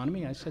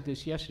astronomy, I said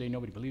this yesterday,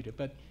 nobody believed it,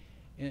 but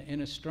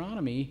in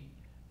astronomy,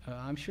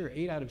 I'm sure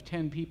 8 out of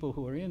 10 people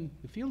who are in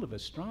the field of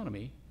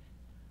astronomy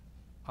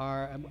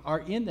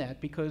are in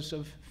that because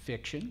of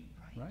fiction,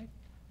 right?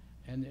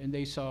 And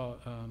they saw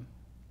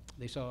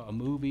a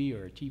movie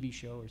or a TV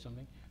show or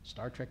something.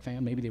 Star Trek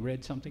fan, maybe they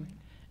read something,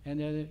 and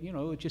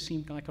it just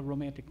seemed like a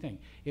romantic thing.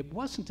 It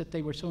wasn't that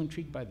they were so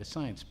intrigued by the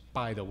science,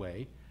 by the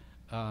way.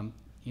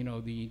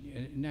 The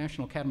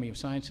National Academy of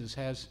Sciences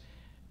has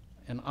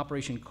an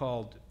operation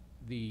called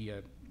the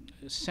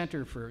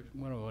Center for,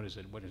 what is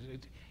it?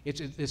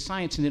 It's the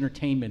Science and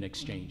Entertainment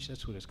Exchange.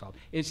 That's what it's called.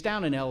 It's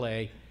down in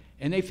LA,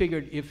 and they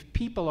figured if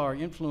people are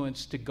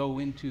influenced to go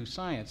into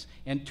science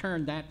and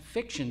turn that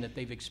fiction that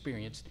they've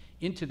experienced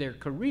into their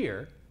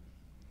career,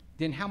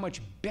 then how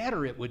much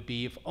better it would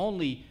be if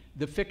only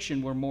the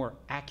fiction were more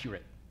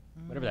accurate,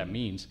 whatever that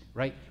means,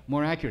 right?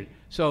 More accurate.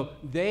 So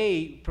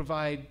they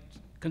provide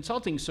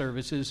consulting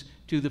services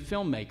to the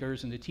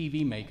filmmakers and the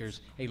TV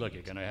makers. Hey, look,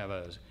 you're going to have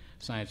a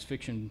science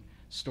fiction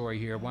story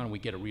here. Why don't we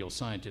get a real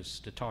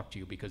scientist to talk to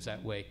you, because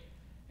that way,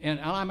 and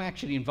I'm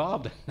actually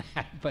involved in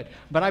that, but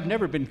I've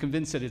never been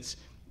convinced that it's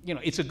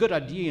a good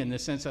idea in the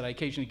sense that I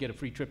occasionally get a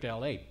free trip to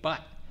LA,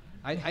 but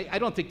I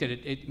don't think that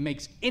it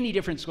makes any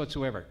difference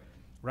whatsoever,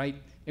 right?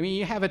 I mean,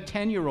 you have a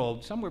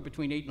 10-year-old, somewhere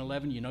between 8 and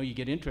 11, you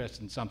get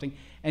interested in something,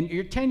 and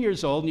you're 10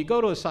 years old, and you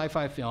go to a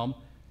sci-fi film,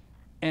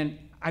 and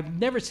I've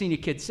never seen a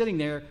kid sitting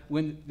there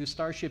when the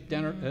Starship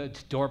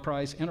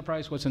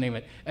Enterprise, what's the name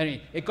of it?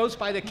 Anyway, it goes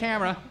by the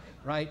camera,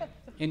 right?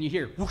 And you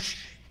hear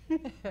whoosh.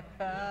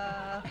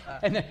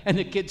 and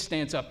the kid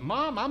stands up.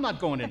 Mom, I'm not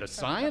going into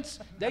science.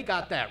 They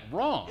got that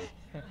wrong.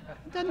 It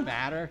doesn't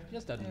matter. It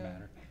just doesn't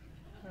matter.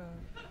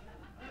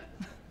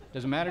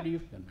 Does it matter to you?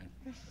 Doesn't matter.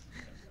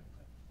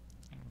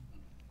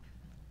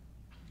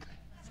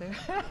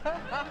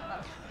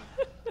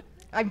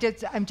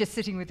 I'm just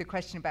sitting with the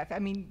question about,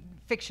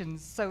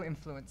 fiction's so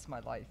influenced my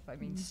life.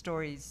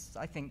 Stories,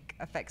 I think,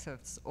 affects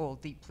us all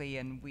deeply,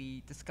 and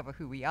we discover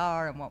who we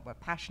are and what we're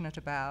passionate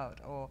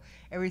about, or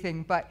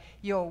everything. But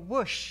your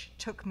whoosh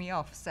took me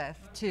off,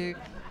 Seth, to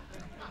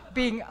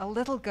being a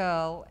little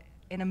girl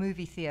in a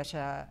movie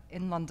theater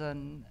in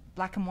London,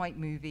 black and white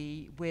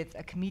movie with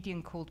a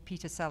comedian called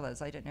Peter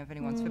Sellers. I don't know if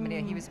anyone's familiar.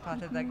 He was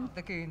part of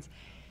the Goons.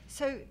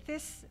 So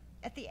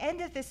at the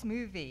end of this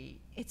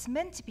movie, it's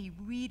meant to be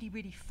really,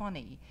 really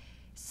funny.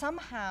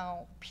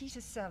 Somehow,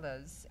 Peter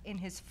Sellers, in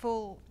his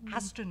full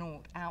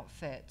astronaut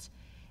outfit,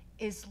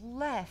 is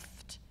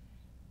left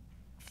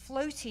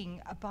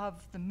floating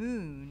above the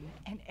moon,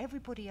 and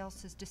everybody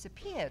else has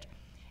disappeared.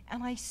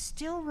 And I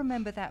still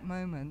remember that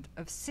moment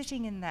of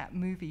sitting in that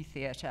movie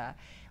theater,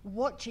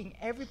 watching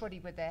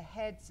everybody with their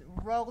heads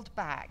rolled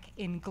back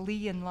in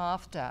glee and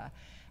laughter.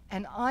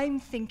 And I'm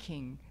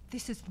thinking,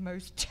 this is the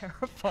most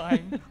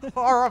terrifying,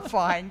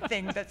 horrifying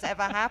thing that's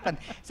ever happened.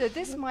 So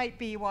this might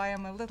be why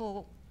I'm a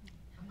little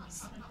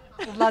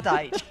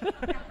Luddite.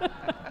 Yeah,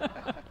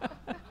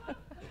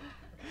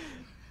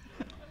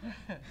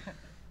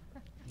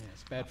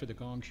 it's bad for the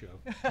Gong Show.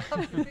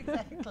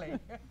 Exactly.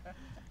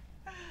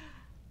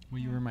 Will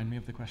you remind me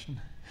of the question?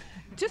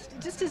 Just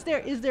is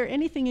there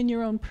anything in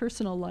your own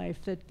personal life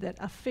that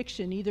a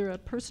fiction, either a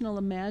personal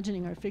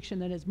imagining or a fiction,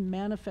 that has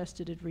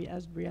manifested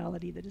as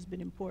reality that has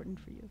been important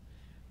for you?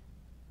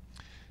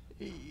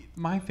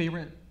 My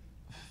favorite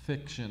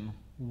fiction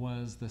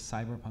was the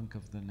cyberpunk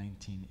of the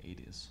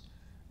 1980s.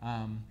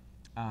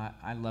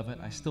 I love it.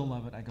 I still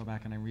love it. I go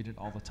back and I read it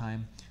all the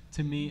time.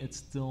 To me, it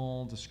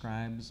still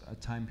describes a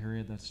time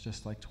period that's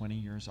just like 20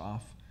 years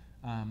off.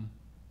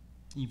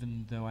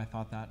 Even though I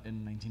thought that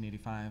in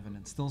 1985, and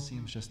it still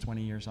seems just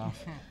 20 years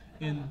off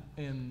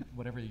in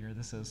whatever year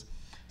this is.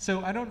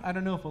 So I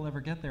don't know if we'll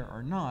ever get there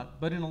or not,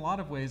 but in a lot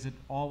of ways, it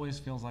always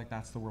feels like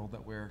that's the world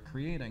that we're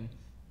creating.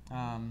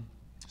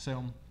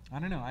 So I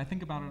don't know. I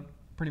think about it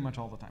pretty much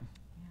all the time.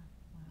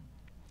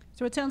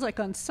 So it sounds like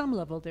on some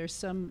level there's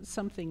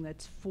something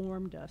that's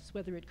formed us,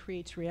 whether it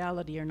creates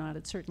reality or not.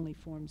 It certainly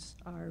forms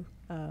our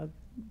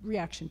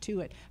reaction to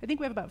it. I think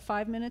we have about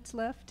 5 minutes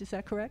left. Is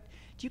that correct?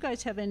 Do you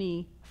guys have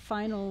any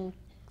final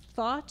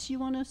thoughts you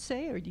want to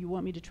say, or do you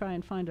want me to try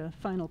and find a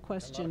final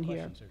question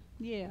here?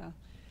 Yeah.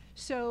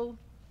 So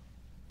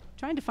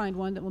trying to find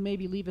one that will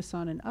maybe leave us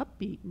on an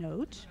upbeat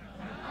note.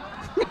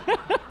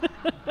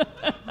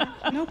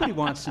 Nobody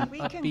wants an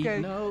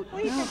upbeat note.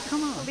 No,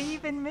 come on.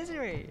 Leave in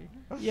misery.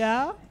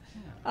 Yeah.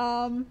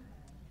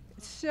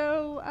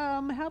 So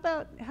how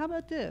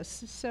about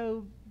this?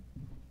 So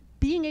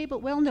being able,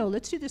 well, no,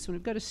 let's do this one.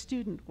 We've got a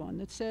student one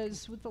that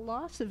says, with the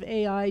loss of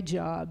AI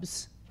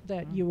jobs,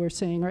 that you were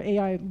saying, or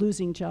AI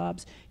losing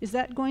jobs, is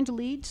that going to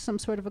lead to some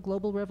sort of a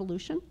global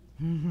revolution?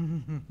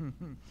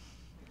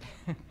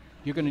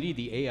 You're going to need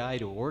the AI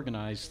to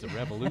organize the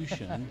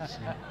revolution.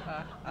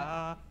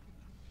 I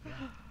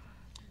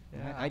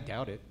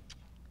doubt it.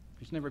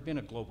 There's never been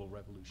a global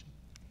revolution.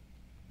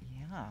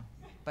 Yeah,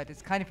 but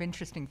it's kind of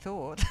interesting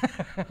thought.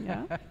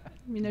 Yeah? I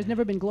mean, there's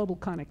never been global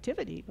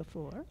connectivity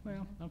before.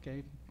 Well,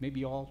 okay,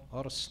 maybe you all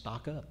ought to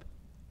stock up.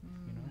 You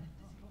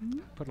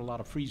know, put a lot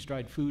of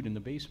freeze-dried food in the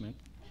basement.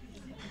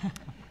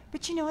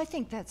 But you know, I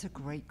think that's a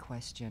great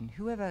question.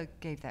 Whoever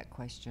gave that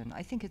question,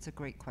 I think it's a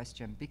great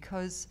question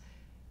because,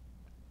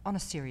 on a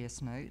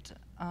serious note,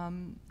 are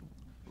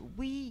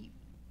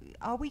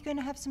we going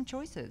to have some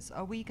choices?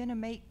 Are we going to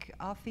make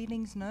our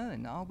feelings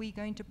known? Are we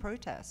going to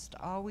protest?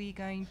 Are we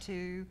going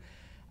to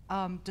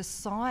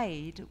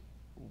decide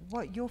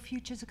what your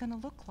futures are going to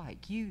look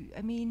like?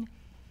 I mean,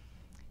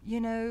 you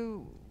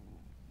know,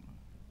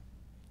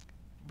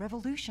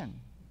 revolution,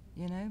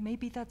 you know,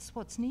 maybe that's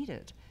what's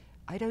needed.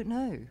 I don't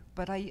know,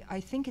 but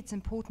I think it's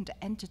important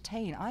to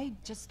entertain. I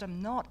just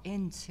am not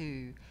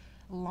into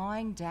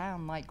lying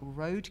down like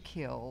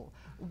roadkill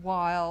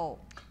while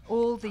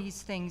all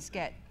these things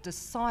get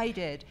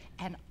decided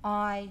and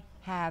I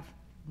have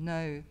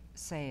no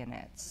say in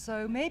it.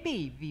 So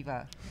maybe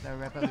viva the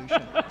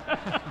revolution.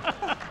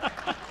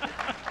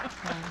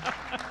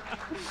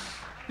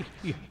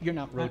 You're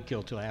not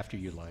roadkill till after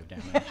you lie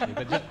down, actually.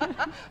 But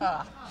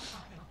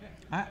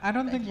I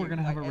don't think we're going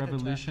to have a my editor.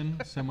 revolution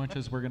so much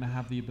as we're going to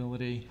have the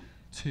ability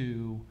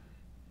to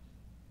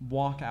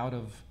walk out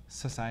of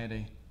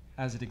society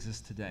as it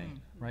exists today,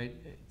 right?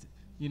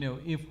 You know,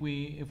 if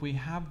we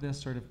have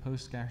this sort of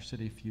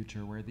post-scarcity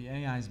future where the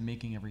AI is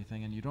making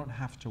everything and you don't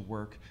have to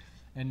work,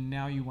 and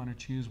now you want to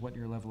choose what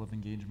your level of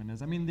engagement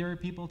is. I mean, there are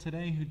people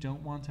today who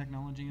don't want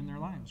technology in their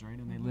lives, right?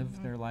 And they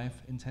live their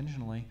life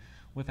intentionally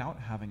without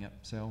having it.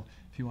 So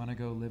if you want to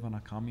go live on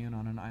a commune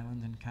on an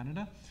island in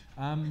Canada,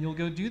 you'll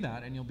go do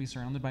that, and you'll be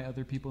surrounded by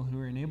other people who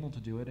are enabled to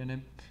do it, and it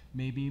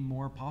may be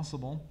more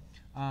possible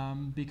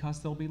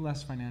because there'll be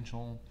less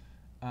financial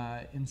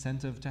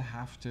incentive to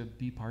have to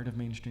be part of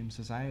mainstream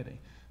society.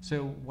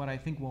 So what I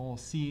think we'll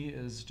see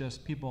is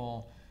just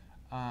people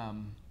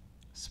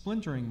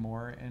splintering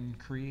more and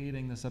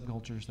creating the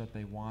subcultures that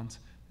they want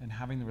and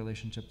having the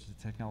relationships to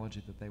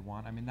technology that they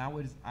want. I mean, that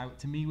would,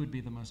 to me, would be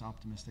the most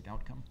optimistic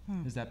outcome,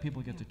 is that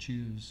people get to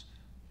choose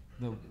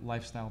the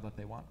lifestyle that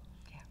they want.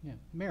 yeah,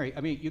 Mary,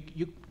 I mean,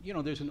 you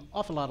know, there's an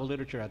awful lot of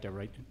literature out there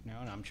right now,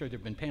 and I'm sure there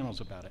have been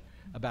panels about it,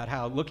 about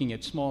how looking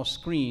at small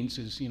screens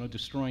is, you know,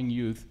 destroying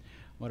youth,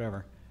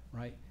 whatever,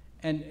 right?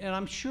 And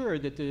I'm sure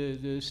that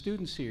the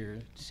students here,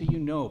 see, you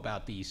know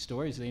about these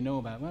stories. They know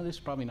about, well, this is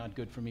probably not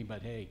good for me,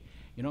 but hey,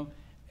 you know,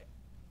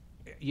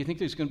 you think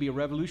there's going to be a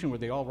revolution where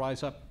they all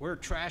rise up, we're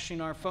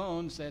trashing our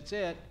phones, that's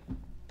it.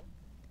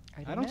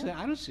 I don't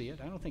see it.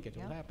 I don't think it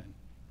will happen.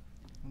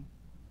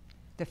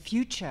 The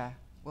future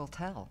will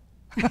tell.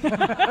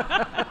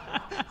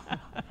 Yeah.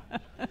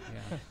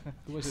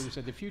 Who was it who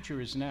said the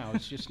future is now,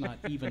 it's just not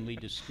evenly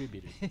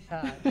distributed.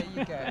 Yeah, there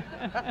you go.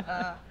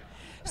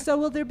 So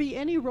will there be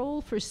any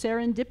role for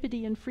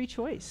serendipity and free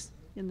choice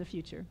in the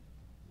future?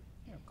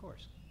 Yeah, of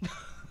course.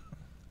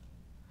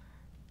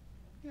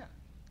 Yeah.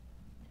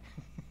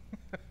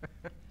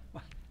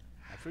 Well,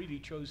 I freely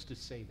chose to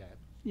say that.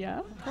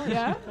 Yeah?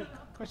 Yeah?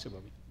 Of course it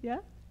will be. Yeah?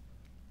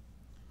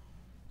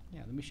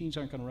 Yeah, the machines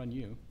aren't going to run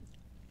you.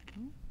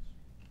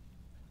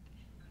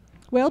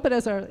 Well, but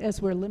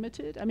as we're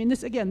limited, I mean,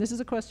 this is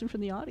a question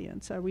from the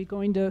audience. Are we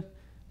going to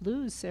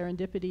lose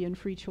serendipity and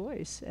free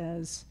choice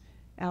as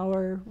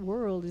our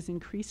world is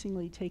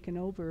increasingly taken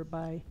over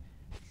by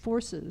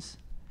forces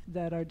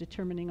that are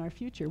determining our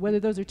future,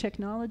 whether those are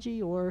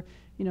technology or,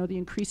 you know, the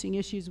increasing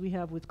issues we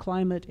have with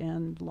climate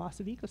and loss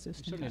of We're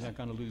ecosystems? certainly not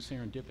going to lose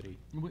serendipity.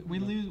 We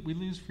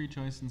lose free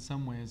choice in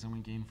some ways and we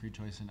gain free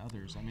choice in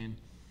others. I mean,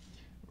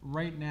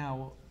 right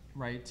now,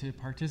 right, to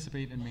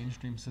participate in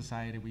mainstream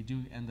society, we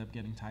do end up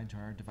getting tied to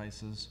our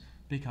devices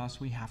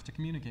because we have to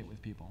communicate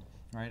with people,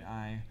 right?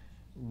 I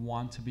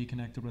want to be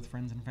connected with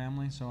friends and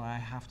family, so I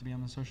have to be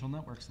on the social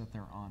networks that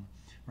they're on,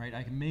 right?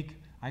 I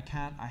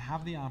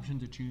have the option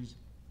to choose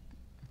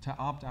to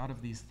opt out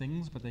of these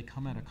things, but they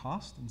come at a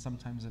cost, and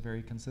sometimes a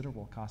very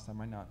considerable cost I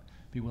might not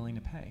be willing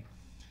to pay.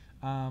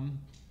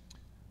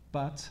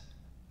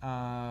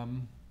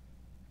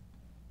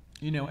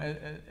 You know,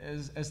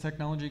 as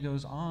technology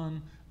goes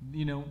on,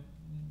 you know,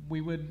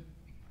 we would,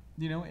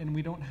 you know, and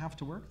we don't have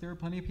to work. There are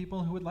plenty of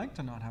people who would like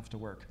to not have to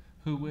work,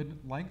 who would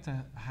like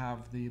to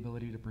have the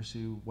ability to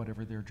pursue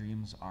whatever their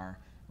dreams are,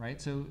 right?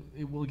 So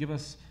it will give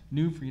us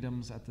new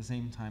freedoms at the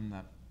same time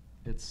that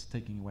it's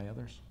taking away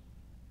others.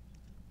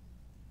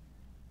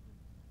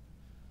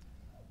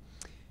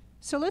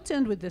 So let's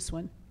end with this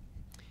one.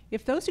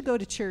 If those who go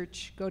to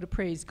church go to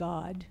praise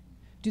God,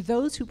 do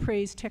those who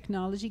praise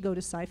technology go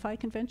to sci-fi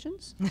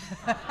conventions?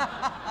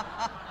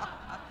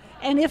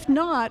 And if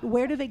not,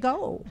 where do they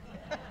go?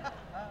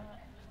 I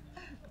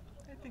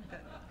think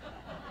that's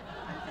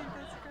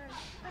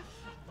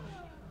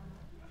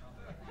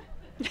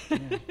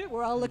great.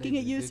 We're all looking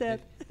at you,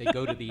 Seth. they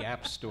go to the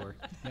App Store.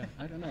 Yeah,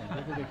 I don't know.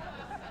 Maybe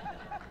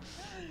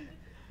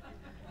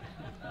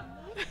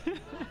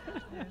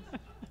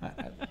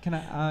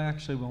I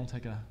actually will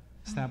take a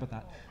stab at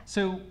that.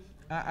 So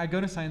I go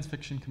to science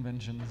fiction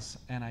conventions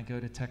and I go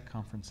to tech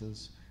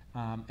conferences.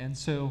 And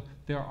so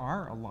there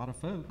are a lot of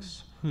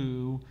folks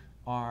who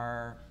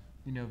are,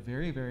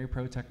 very, very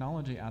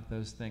pro-technology at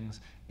those things.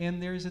 And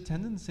there's a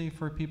tendency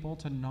for people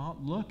to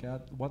not look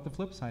at what the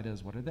flip side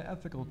is. What are the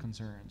ethical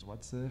concerns?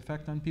 What's the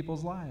effect on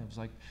people's lives?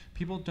 Like,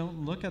 people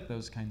don't look at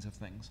those kinds of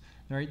things,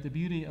 right? The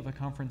beauty of a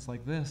conference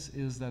like this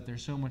is that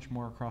there's so much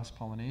more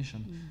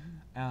cross-pollination.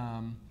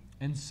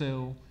 And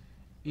so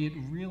it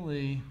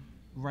really,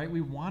 right, we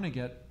want to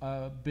get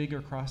a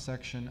bigger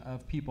cross-section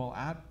of people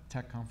at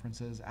tech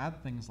conferences,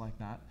 at things like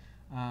that.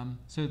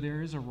 So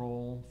there is a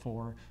role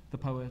for the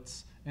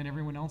poets and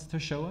everyone else to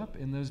show up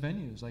in those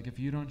venues. Like, if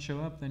you don't show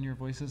up, then your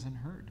voice isn't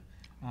heard.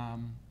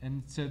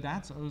 And so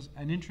that's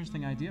an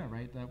interesting idea,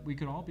 right? That we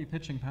could all be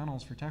pitching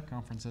panels for tech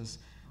conferences,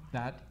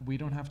 that we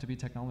don't have to be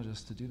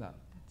technologists to do that.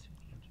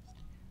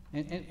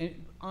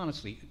 And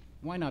honestly,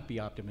 why not be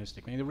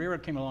optimistic? I mean, the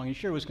railroad came along and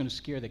sure was going to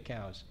scare the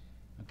cows,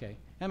 okay?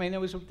 I mean,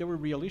 there were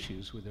real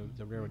issues with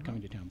the railroad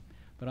coming to town.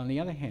 But on the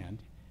other hand,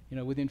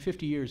 within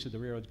 50 years of the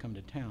railroad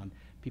coming to town,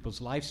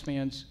 people's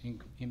lifespans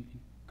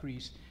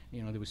increased.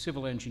 There was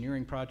civil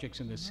engineering projects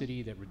in the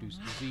city that reduced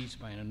disease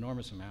by an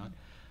enormous amount.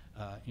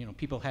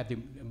 People had the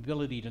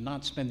ability to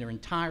not spend their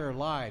entire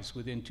lives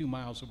within 2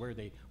 miles of where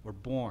they were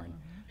born.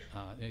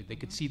 They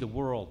could see the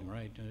world,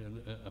 right?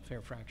 A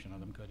fair fraction of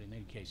them could, in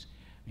any case.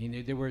 I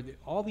mean, there were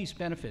all these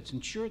benefits,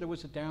 and sure, there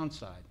was a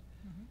downside.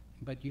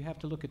 But you have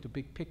to look at the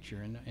big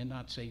picture and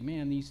not say,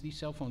 man, these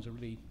cell phones are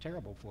really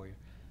terrible for you.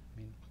 I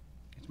mean,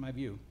 it's my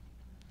view.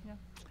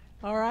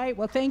 All right.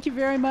 Well, thank you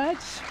very much.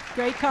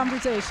 Great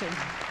conversation.